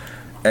something.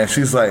 And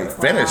she's like,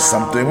 finish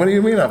something? What do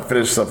you mean I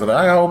finished something?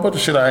 I got a whole bunch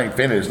of shit I ain't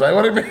finished. Like,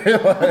 what do you mean?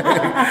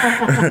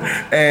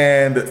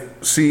 And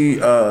she,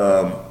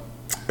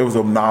 it was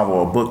a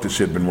novel, a book that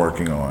she had been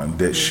working on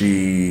that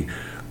she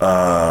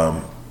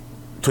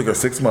took her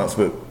 6 months,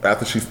 but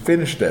after she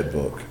finished that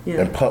book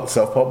and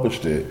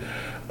self-published it,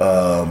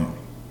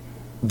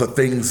 the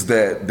things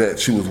that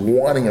she was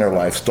wanting in her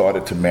life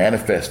started to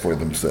manifest for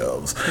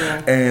themselves.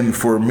 Yeah. And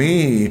for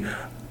me,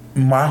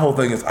 my whole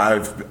thing is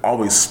I've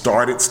always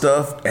started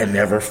stuff and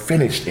never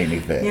finished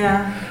anything.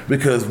 Yeah.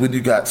 Because when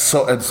you got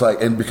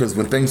because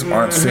when things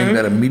aren't seeing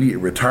that immediate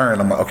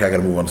return, I'm like, okay, I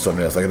gotta move on to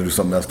something else. I gotta do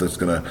something else that's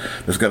gonna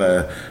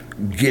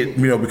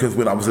get, because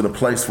when I was in a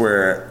place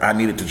where I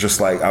needed to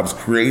just like, I was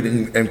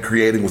creating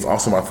was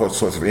also my first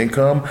source of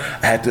income.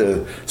 I had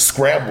to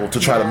scramble to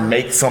try to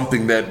make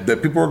something that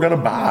people were gonna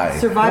buy.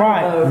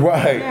 Survival mode.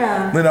 Right.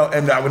 Yeah.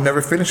 And I would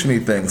never finish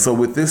anything. So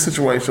with this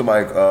situation,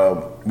 like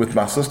with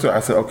my sister,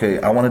 I said,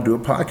 okay, I want to to do a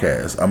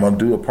podcast. I'm going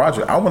to do a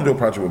project. I want to do a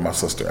project with my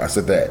sister. I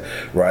said that,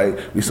 right?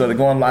 We started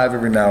going live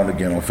every now and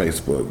again on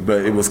Facebook,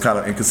 but it was kind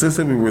of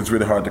inconsistent. It was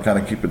really hard to kind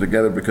of keep it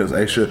together because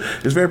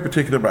Aisha is very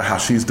particular about how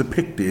she's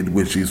depicted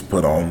when she's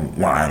put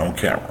online on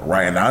camera,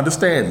 right? And I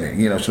understand that,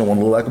 she don't want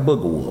to look like a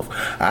booger wolf.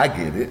 I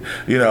get it,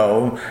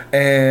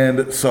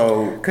 and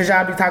so. Because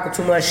y'all be talking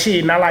too much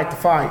shit and I like to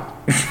fight.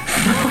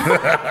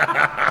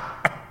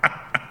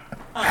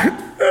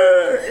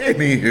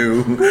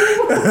 Anywho,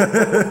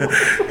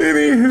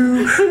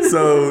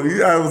 so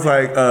I was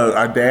like,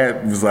 our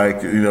dad was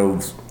like,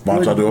 why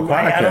don't y'all do a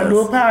podcast? I don't do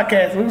a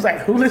podcast. We was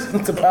like, who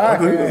listens to podcasts?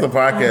 Who listens to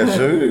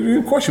podcasts?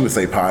 Of course you would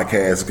say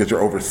podcast because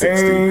you're over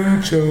 60.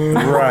 Ancient.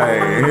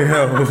 Right.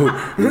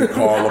 We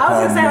call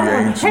upon the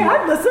ancient. Hey,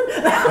 I'd listen.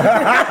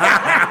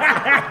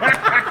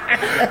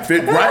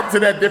 Fit right to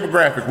that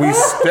demographic. We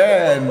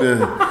stand...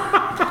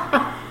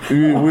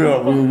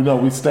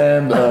 We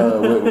stand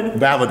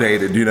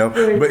validated,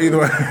 But either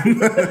way,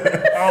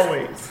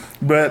 always.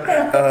 But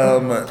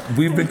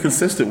we've been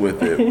consistent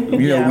with it.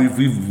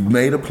 We've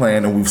made a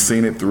plan and we've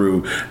seen it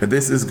through. And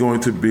this is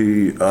going to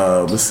be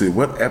let's see,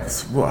 what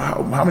episode?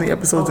 How many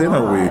episodes in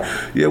are we?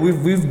 Yeah,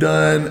 we've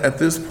done at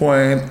this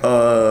point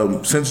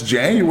since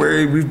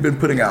January. We've been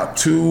putting out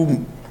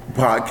 2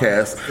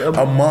 podcasts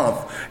a month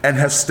and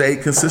have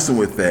stayed consistent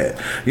with that,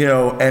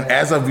 and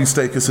as we've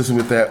stayed consistent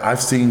with that, I've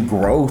seen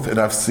growth and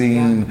I've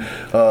seen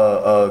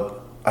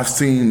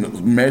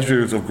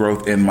measures of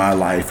growth in my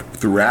life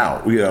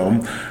throughout.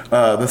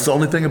 That's the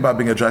only thing about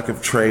being a jack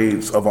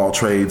of all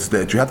trades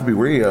that you have to be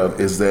wary of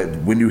is that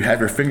when you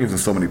have your fingers in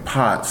so many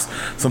pots,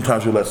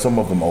 sometimes you let some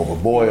of them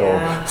overboil,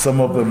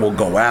 some of them will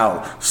go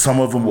out, some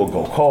of them will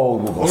go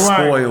cold, will go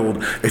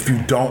spoiled. If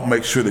you don't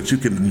make sure that you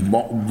can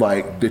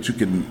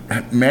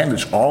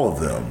manage all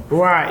of them,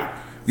 right?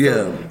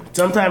 Yeah.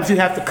 Sometimes you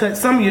have to cut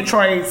some of your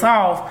trades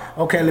off.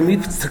 Okay, let me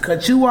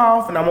cut you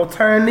off, and I'm gonna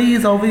turn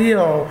these over here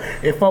on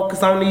and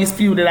focus on these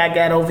few that I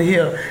got over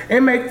here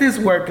and make this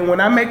work. And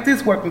when I make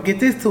this work and get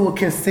this to a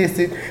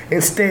consistent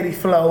and steady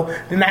flow,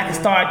 then I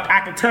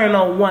can turn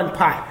on one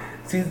pot.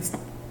 See,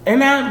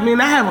 and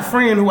I have a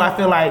friend who I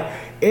feel like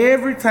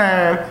every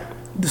time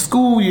the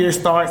school year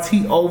starts,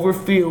 he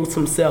overfills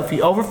himself.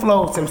 He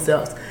overflows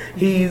himself.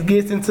 He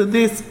gets into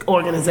this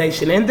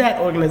organization and that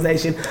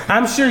organization.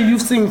 I'm sure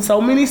you've seen so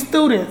many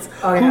students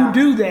who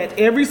do that.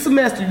 Every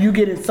semester you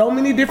get in so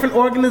many different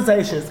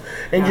organizations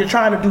and you're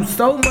trying to do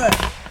so much.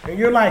 And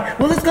you're like,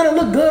 well, it's going to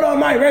look good on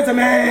my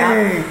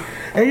resume.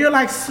 And you're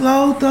like,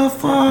 slow the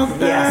fuck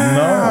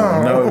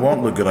down. No, it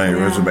won't look good on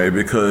your resume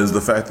because the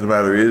fact of the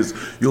matter is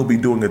you'll be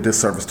doing a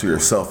disservice to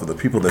yourself and the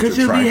people that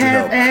you're trying to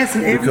help.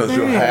 Because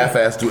you'll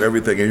half-ass do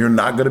everything and you're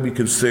not going to be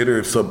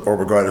considered or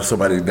regarded as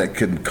somebody that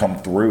can come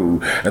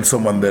through and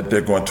someone that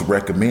they're going to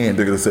recommend.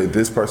 They're going to say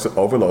this person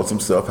overloads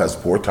himself, has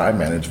poor time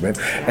management,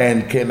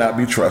 and cannot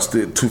be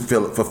trusted to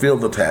fulfill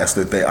the tasks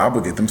that they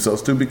obligate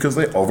themselves to because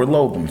they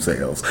overload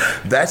themselves.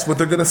 That's what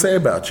they're going to say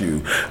about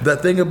you. The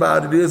thing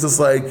about it is, it's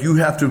like you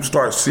have to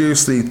start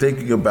seriously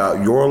thinking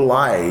about your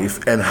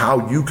life and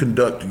how you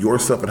conduct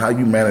yourself and how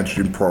you manage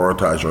and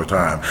prioritize your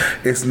time.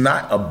 It's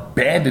not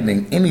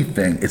abandoning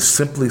anything. It's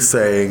simply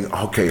saying,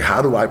 okay,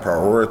 how do I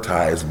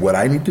prioritize what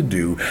I need to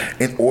do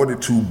in order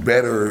to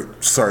better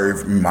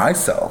serve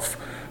myself,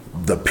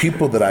 the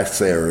people that I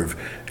serve,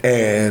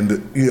 and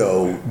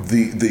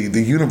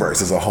the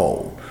universe as a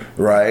whole,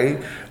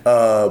 right?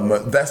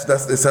 There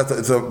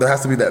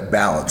has to be that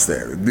balance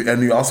there,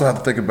 and you also have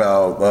to think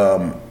about,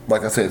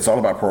 like I said, it's all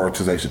about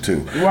prioritization too.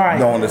 Right.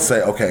 Knowing to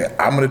say, okay,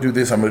 I'm going to do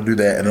this, I'm going to do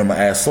that, and then I'm going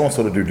to ask so and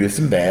so to do this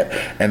and that,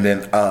 and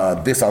then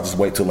this I'll just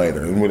wait till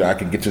later, and I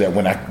can get to that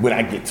when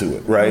I get to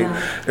it, right?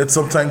 Yeah. And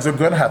sometimes they're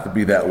going to have to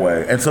be that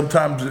way, and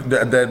sometimes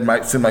that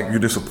might seem like you're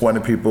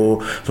disappointing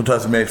people.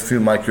 Sometimes it may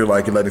seem like you're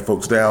letting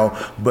folks down.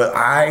 But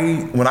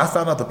when I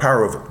found out the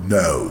power of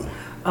no.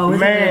 Oh,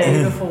 isn't that a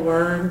beautiful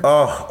word?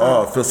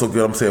 Oh, it feels so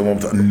good. I'm saying one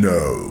more time.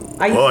 No.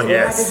 I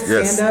did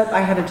stand up.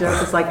 I had a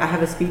joke. It's like, I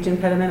have a speech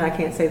impediment. I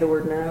can't say the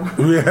word no.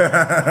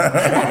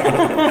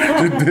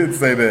 Yeah. You did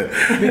say that.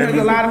 Because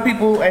a lot of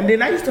people, and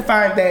then I used to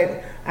find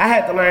that I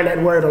had to learn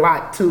that word a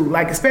lot too.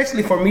 Like,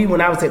 especially for me when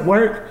I was at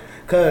work.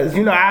 Cause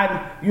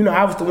I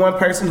was the one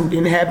person who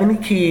didn't have any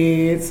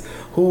kids,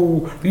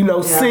 who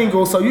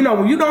single. So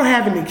when you don't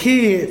have any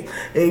kids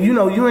and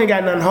you ain't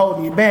got nothing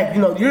holding you back,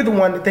 you're the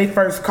one that they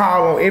first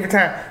call on every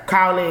time.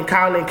 Call in.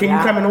 Can you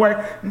come into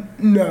work?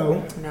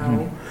 No.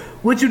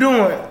 What you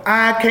doing?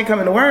 I can't come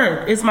into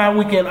work. It's my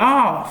weekend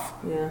off.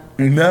 Yeah.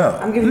 No.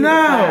 I'm giving you a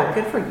clap.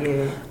 Good for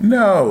you.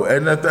 No,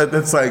 and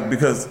that's like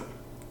because.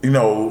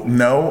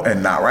 No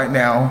and not right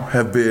now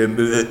have been.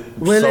 If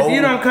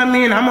you don't come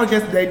in,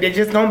 they're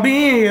just gonna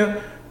be in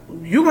here.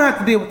 You gonna have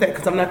to deal with that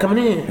because I'm not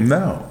coming in.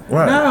 No,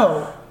 right?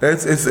 No.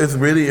 It's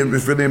really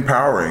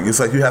empowering. It's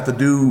like you have to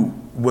do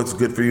what's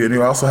good for you, and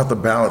you also have to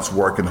balance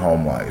work and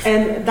home life.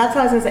 And that's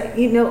what I was going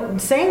to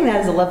say. Saying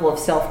that is a level of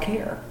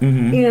self-care.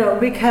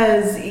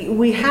 Because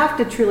we have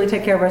to truly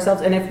take care of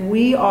ourselves. And if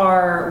we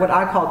are what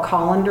I call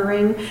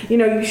colandering,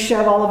 you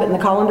shove all of it in the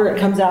colander, it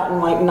comes out in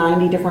like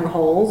 90 different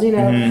holes.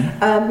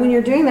 When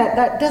you're doing that,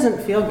 that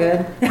doesn't feel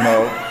good.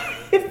 No.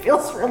 It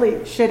feels really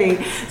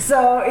shitty.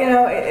 So,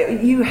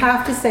 you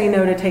have to say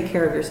no to take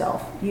care of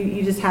yourself.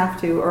 You just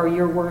have to, or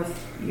you're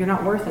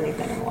not worth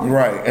anything in the long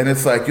run. Right. And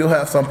it's like, you'll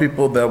have some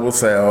people that will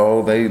say,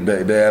 oh, they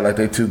act like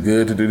they're too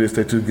good to do this,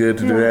 they're too good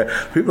to do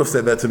that. People have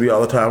said that to me all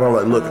the time. I'm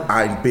like, look,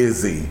 I'm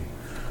busy.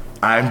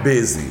 I'm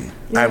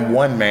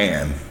one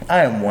man.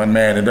 I am one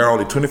man, and there are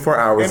only 24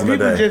 hours in a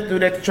day. And people just do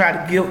that to try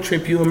to guilt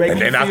trip you and make you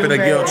feel bad. And they're not going to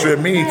guilt trip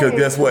me, because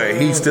guess what?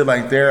 He still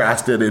ain't there. I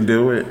still didn't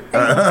do it.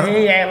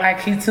 He act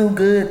like he too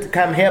good to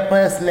come help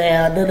us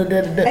now.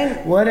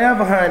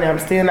 Whatever, honey, I'm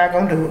still not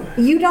going to do it.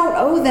 You don't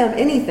owe them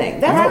anything.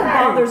 That's what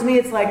bothers me.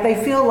 It's like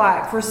they feel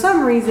like, for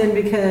some reason,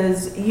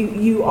 because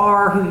you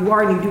are who you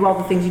are and you do all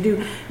the things you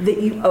do,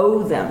 that you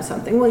owe them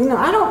something. Well,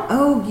 I don't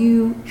owe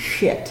you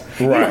shit.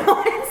 Right.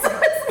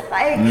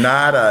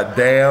 Not a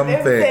damn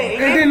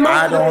thing.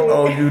 I don't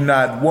owe you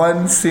not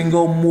one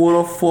single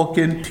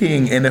motherfucking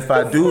thing. And if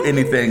I do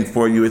anything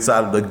for you, it's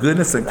out of the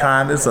goodness and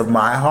kindness of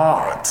my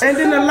heart. And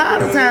then a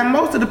lot of time,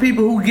 most of the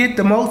people who get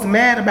the most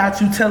mad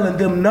about you telling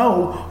them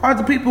no are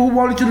the people who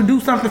wanted you to do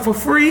something for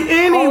free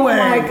anyway.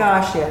 Oh my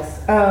gosh, yes.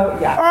 Oh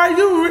yeah.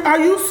 Are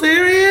you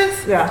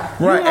serious? Yeah.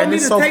 Right. You want me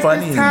to take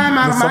this time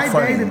out of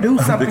my day to do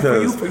something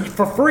for you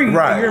for free?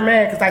 Right. And you're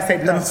mad because I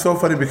said no. And it's so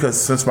funny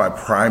because since my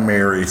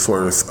primary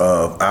source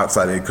of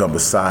outside income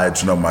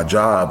besides my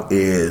job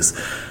is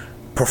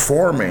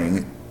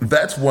performing,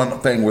 that's one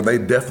thing where they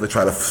definitely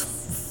try to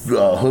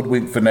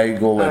hoodwink,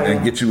 finagle,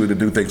 and get you to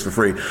do things for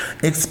free.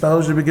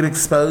 Exposure, we get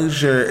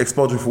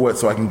exposure for what?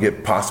 So I can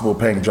get possible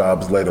paying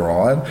jobs later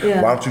on.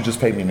 Why don't you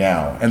just pay me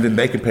now, and then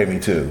they can pay me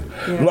too?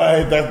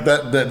 Like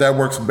that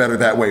works better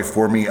that way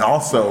for me.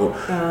 Also,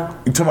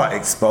 to my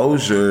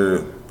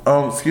exposure.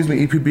 Excuse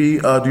me,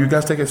 EPB, do you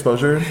guys take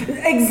exposure?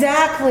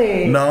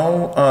 Exactly.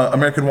 No?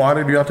 American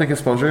Water, do y'all take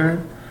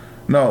exposure?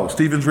 No.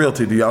 Stevens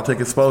Realty, do y'all take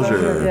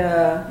exposure?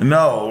 Yeah.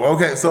 No.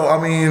 Okay, so,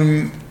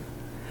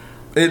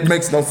 it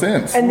makes no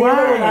sense. And the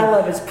other one I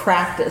love is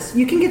practice.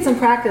 You can get some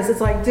practice.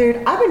 It's like,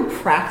 dude, I've been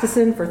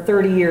practicing for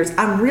 30 years.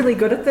 I'm really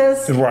good at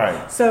this.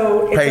 Right.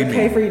 So it's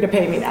okay for you to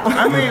pay me now.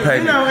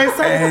 It's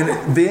so...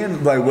 And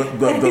then, like, what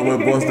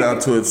boils down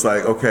to, it's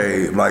like,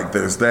 okay, like,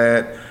 there's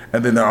that.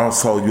 And then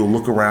also, you'll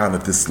look around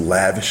at this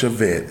lavish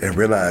event and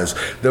realize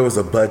there was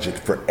a budget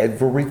for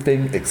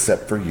everything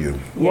except for you.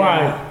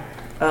 Right.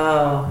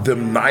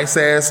 Them nice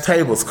ass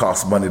tables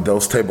cost money.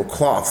 Those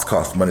tablecloths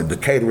cost money. The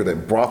caterer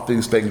that brought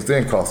these things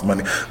in cost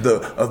money.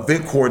 The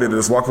event coordinator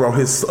that's walking around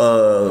his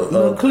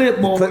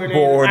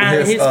clipboard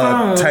and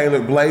his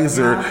tailored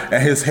blazer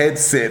and his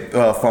headset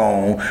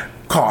phone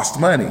cost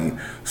money.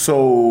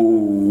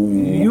 So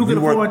you can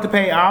afford to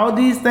pay all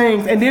these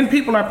things, and then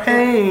people are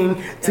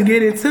paying to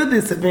get into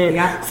this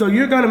event. So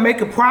you're going to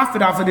make a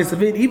profit off of this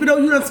event. Even though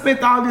you done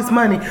spent all this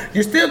money,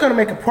 you're still going to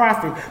make a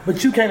profit,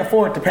 but you can't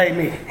afford to pay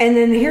me. And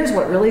then here's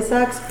what really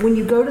sucks. When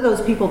you go to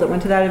those people that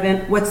went to that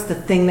event, what's the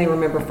thing they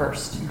remember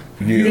first?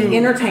 The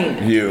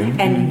entertainment.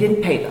 And you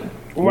didn't pay them.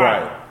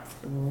 Right.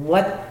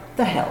 What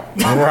the hell?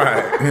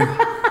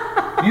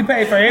 Right. You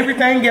pay for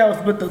everything else,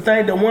 but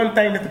the one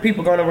thing that the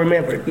people gonna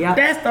remember. Yeah.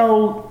 That's the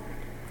old.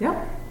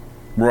 Yep.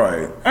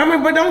 Right.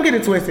 But don't get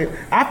it twisted.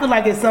 I feel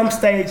like at some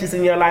stages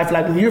in your life,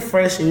 like when you're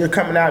fresh and you're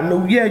coming out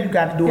new, you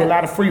got to do a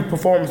lot of free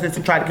performances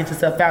and try to get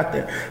yourself out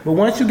there. But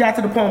once you got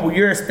to the point where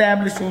you're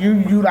established and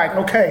you like,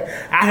 okay,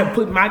 I have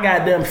put my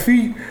goddamn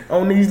feet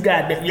on these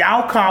goddamn,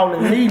 y'all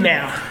calling me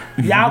now.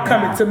 Y'all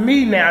coming to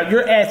me now.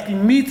 You're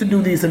asking me to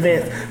do these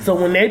events. So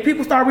when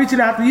people start reaching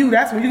out to you,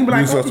 that's when you can be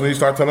like, that's when you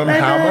start telling them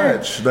how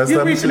much.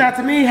 You're reaching out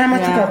to me, how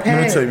much you gonna pay?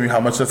 Let me tell you how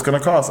much that's gonna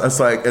cost. It's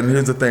like, and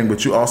here's the thing,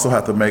 but you also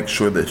have to make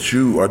sure that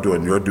you are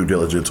doing your due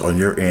diligence on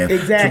your end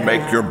to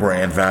make your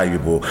brand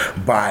valuable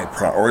by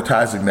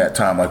prioritizing that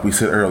time, like we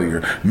said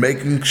earlier,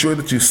 making sure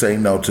that you say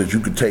no so you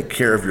can take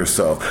care of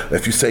yourself.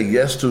 If you say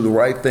yes to the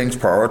right things,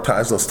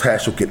 prioritize those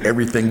tasks, you'll get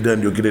everything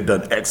done. You'll get it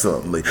done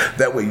excellently.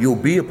 That way you'll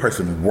be a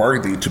person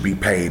worthy to be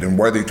paid and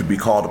worthy to be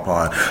called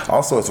upon.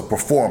 Also, as a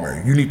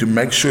performer, you need to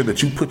make sure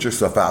that you put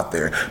yourself out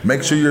there.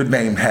 Make sure your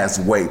name has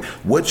weight.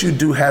 What you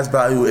do has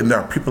value, and there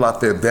are people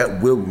out there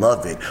that will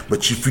love it.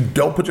 But if you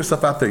don't put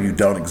yourself out there, you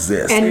don't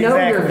exist. And know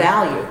your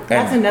value.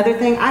 That's another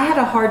thing. I had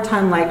a hard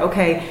time, like,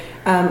 okay,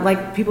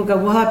 like people go,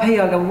 well, I pay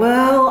you. I go,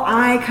 well,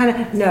 I kind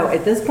of, no,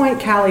 at this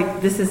point, Callie,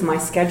 this is my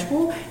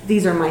schedule.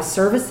 These are my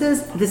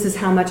services. This is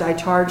how much I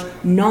charge.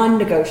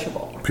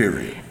 Non-negotiable.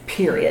 Period.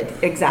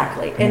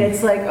 Exactly. And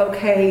it's like,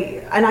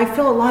 okay, and I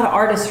feel a lot of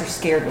artists are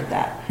scared with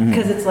that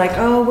because it's like,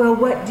 oh, well,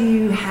 what do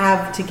you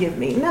have to give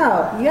me?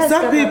 No. Yes,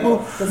 some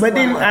people, but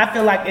then I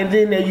feel like, and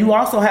then you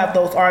also have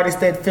those artists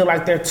that feel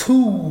like they're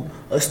too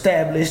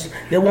established.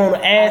 They want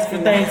to ask for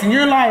things, and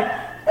you're like,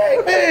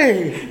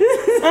 Baby,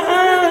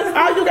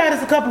 all you got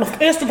is a couple of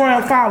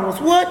Instagram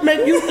followers. What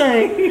make you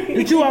think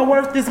that you are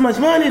worth this much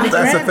money?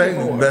 That's the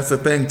thing. That's the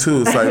thing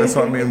too. It's like that's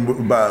what I mean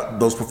about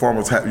those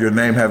performers. Your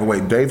name having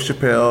weight. Dave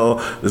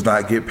Chappelle does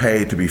not get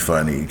paid to be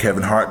funny.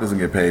 Kevin Hart doesn't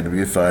get paid to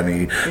be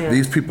funny. Yeah.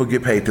 These people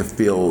get paid to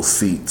fill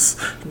seats.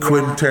 Yeah.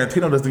 Quentin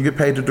Tarantino doesn't get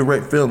paid to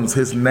direct films.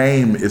 His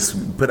name is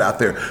put out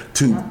there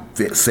to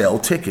sell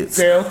tickets.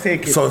 Sell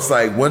tickets. So it's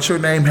like once your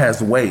name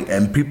has weight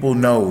and people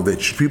know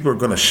that people are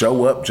going to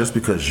show up just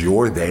because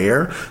you're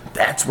there,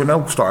 that's when they're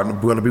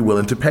going to be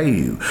willing to pay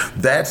you.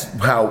 That's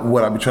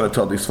what I've been trying to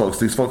tell these folks.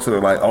 These folks that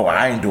are like, oh,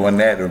 I ain't doing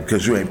that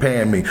because you ain't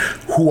paying me.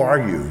 Who are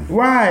you?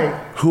 Right.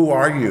 Who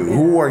are you?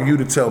 Who are you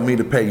to tell me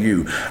to pay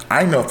you?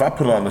 I know if I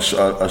put on a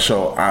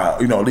show,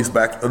 at least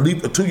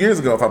 2 years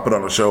ago, if I put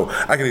on a show,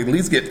 I can at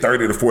least get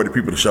 30 to 40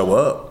 people to show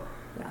up.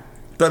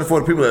 30,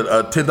 40 people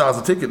at $10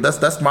 a ticket,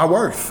 that's my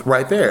worth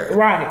right there.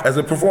 Right. As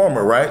a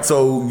performer, right?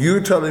 So you're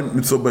telling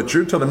me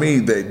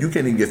that you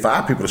can't even get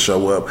 5 people to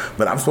show up,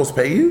 but I'm supposed to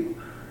pay you?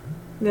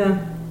 Yeah.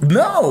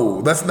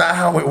 No, that's not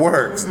how it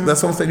works. Mm-hmm.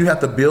 That's what I'm saying. You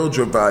have to build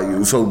your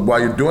value. So while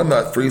you're doing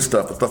that free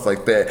stuff and stuff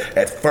like that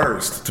at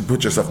first to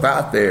put yourself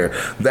out there,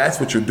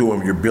 that's what you're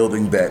doing. You're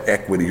building that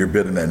equity. You're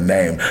building that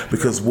name.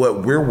 Because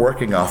what we're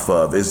working off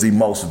of is the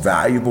most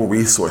valuable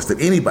resource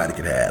that anybody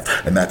can have,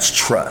 and that's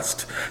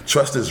trust.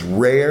 Trust is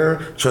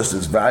rare. Trust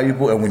is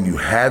valuable. And when you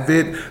have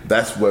it,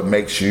 that's what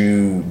makes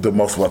you the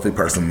most wealthy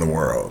person in the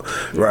world,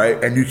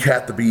 right? And you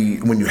have to be,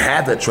 when you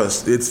have that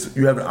trust,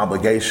 you have an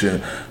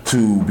obligation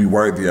to be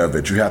worthy of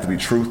it. You have to be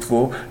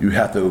truthful. You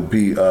have to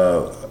be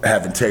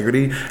have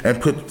integrity and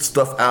put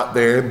stuff out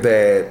there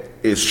that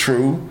is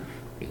true,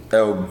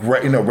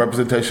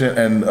 representation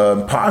and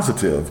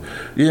positive.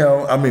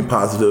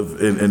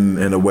 Positive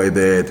in a way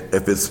that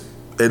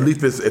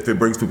if it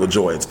brings people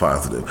joy, it's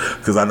positive.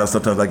 Because I know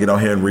sometimes I get on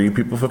here and read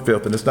people for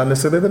filth, and it's not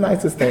necessarily the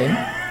nicest thing.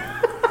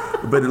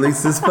 But at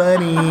least it's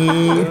funny.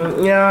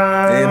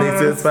 Yeah. At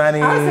least it's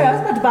funny. Honestly, I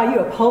was about to buy you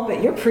a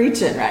pulpit. You're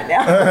preaching right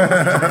now.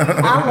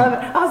 I love it.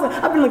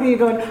 I've been looking at you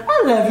going,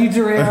 I love you,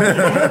 Jarrell.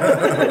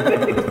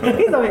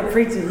 He's over here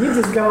preaching. You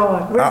just go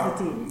on.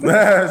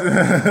 Where's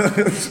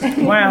the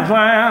tea?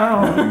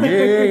 Wow.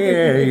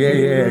 Yeah.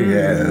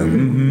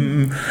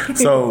 Mm-hmm.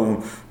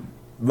 So,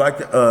 like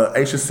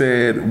Aisha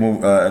said in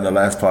the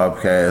last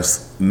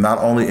podcast, not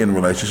only in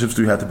relationships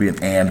do you have to be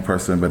an and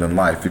person, but in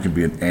life you can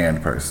be an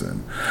and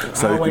person.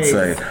 So always. You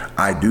can say,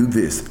 I do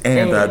this,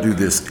 and I do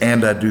this,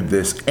 and I do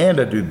this,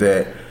 and I do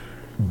that,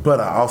 but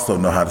I also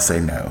know how to say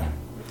no.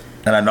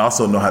 And I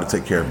also know how to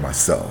take care of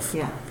myself.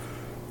 Yeah.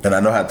 And I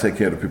know how to take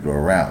care of the people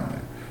around me.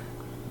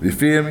 You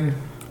feel me?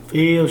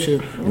 Feel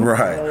shit.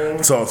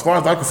 Right. So as far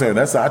as I'm concerned,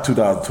 that's our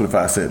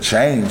 $2.25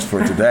 change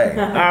for today.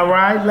 All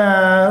right,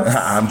 love.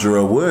 I'm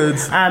Jarrell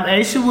Woods. I'm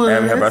Aisha Woods.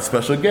 And we have our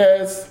special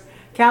guest,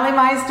 Callie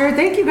Meister.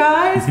 Thank you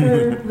guys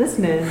for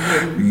listening.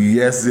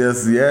 Yes.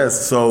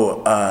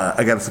 So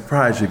I got to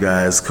surprise you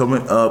guys.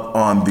 Coming up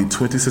on the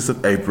 26th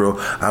of April,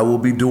 I will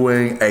be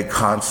doing a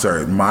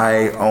concert,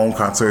 my own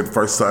concert,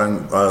 first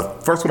one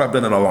I've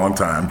done in a long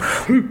time.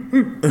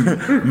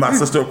 My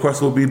sister, of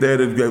course, will be there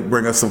to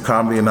bring us some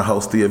comedy and to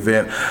host the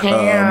event.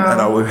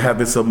 And I will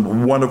have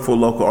some wonderful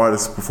local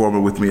artists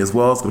performing with me as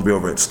well. It's going to be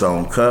over at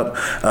Stone Cup.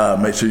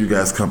 Make sure you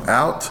guys come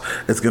out.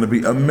 It's going to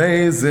be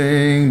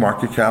amazing.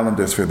 Mark your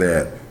calendars for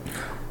that.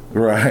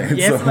 Right.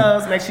 Yes,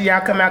 loves. Make sure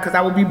y'all come out because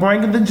I will be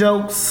bringing the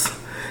jokes.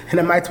 And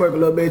I might twerk a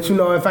little bit,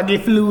 if I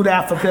get flued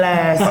out for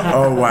class.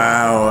 Oh,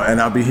 wow. And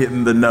I'll be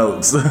hitting the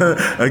notes.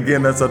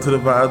 Again, that's our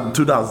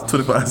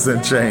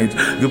 $2.25 change.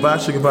 Goodbye,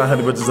 sugar pie,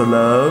 honey bunches of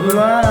love.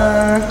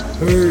 Bye.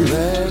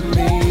 Let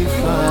me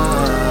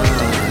find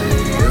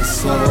your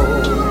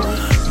soul.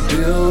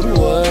 Build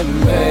what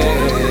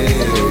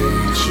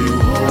makes you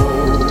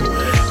whole.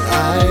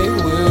 I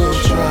will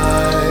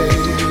try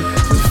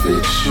to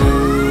fix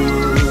you.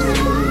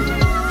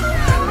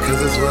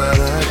 That's what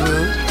I do,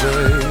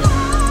 babe.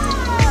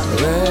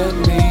 Let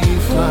me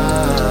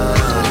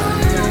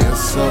find your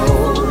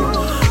soul.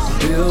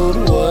 Build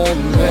what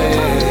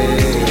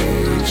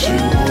makes you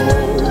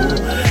whole.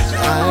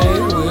 I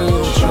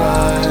will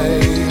try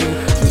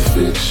to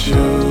fix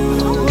you.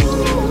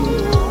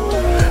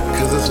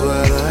 'Cause that's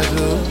what I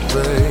do,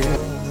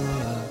 babe.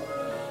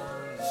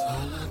 That's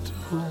all I do.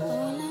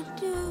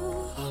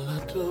 All I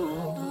do.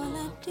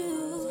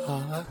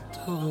 All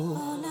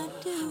I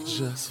do.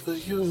 Just for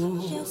you.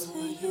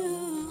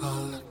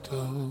 All I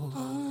do.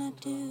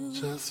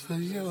 Just for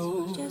you.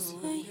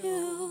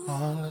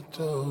 All I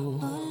do.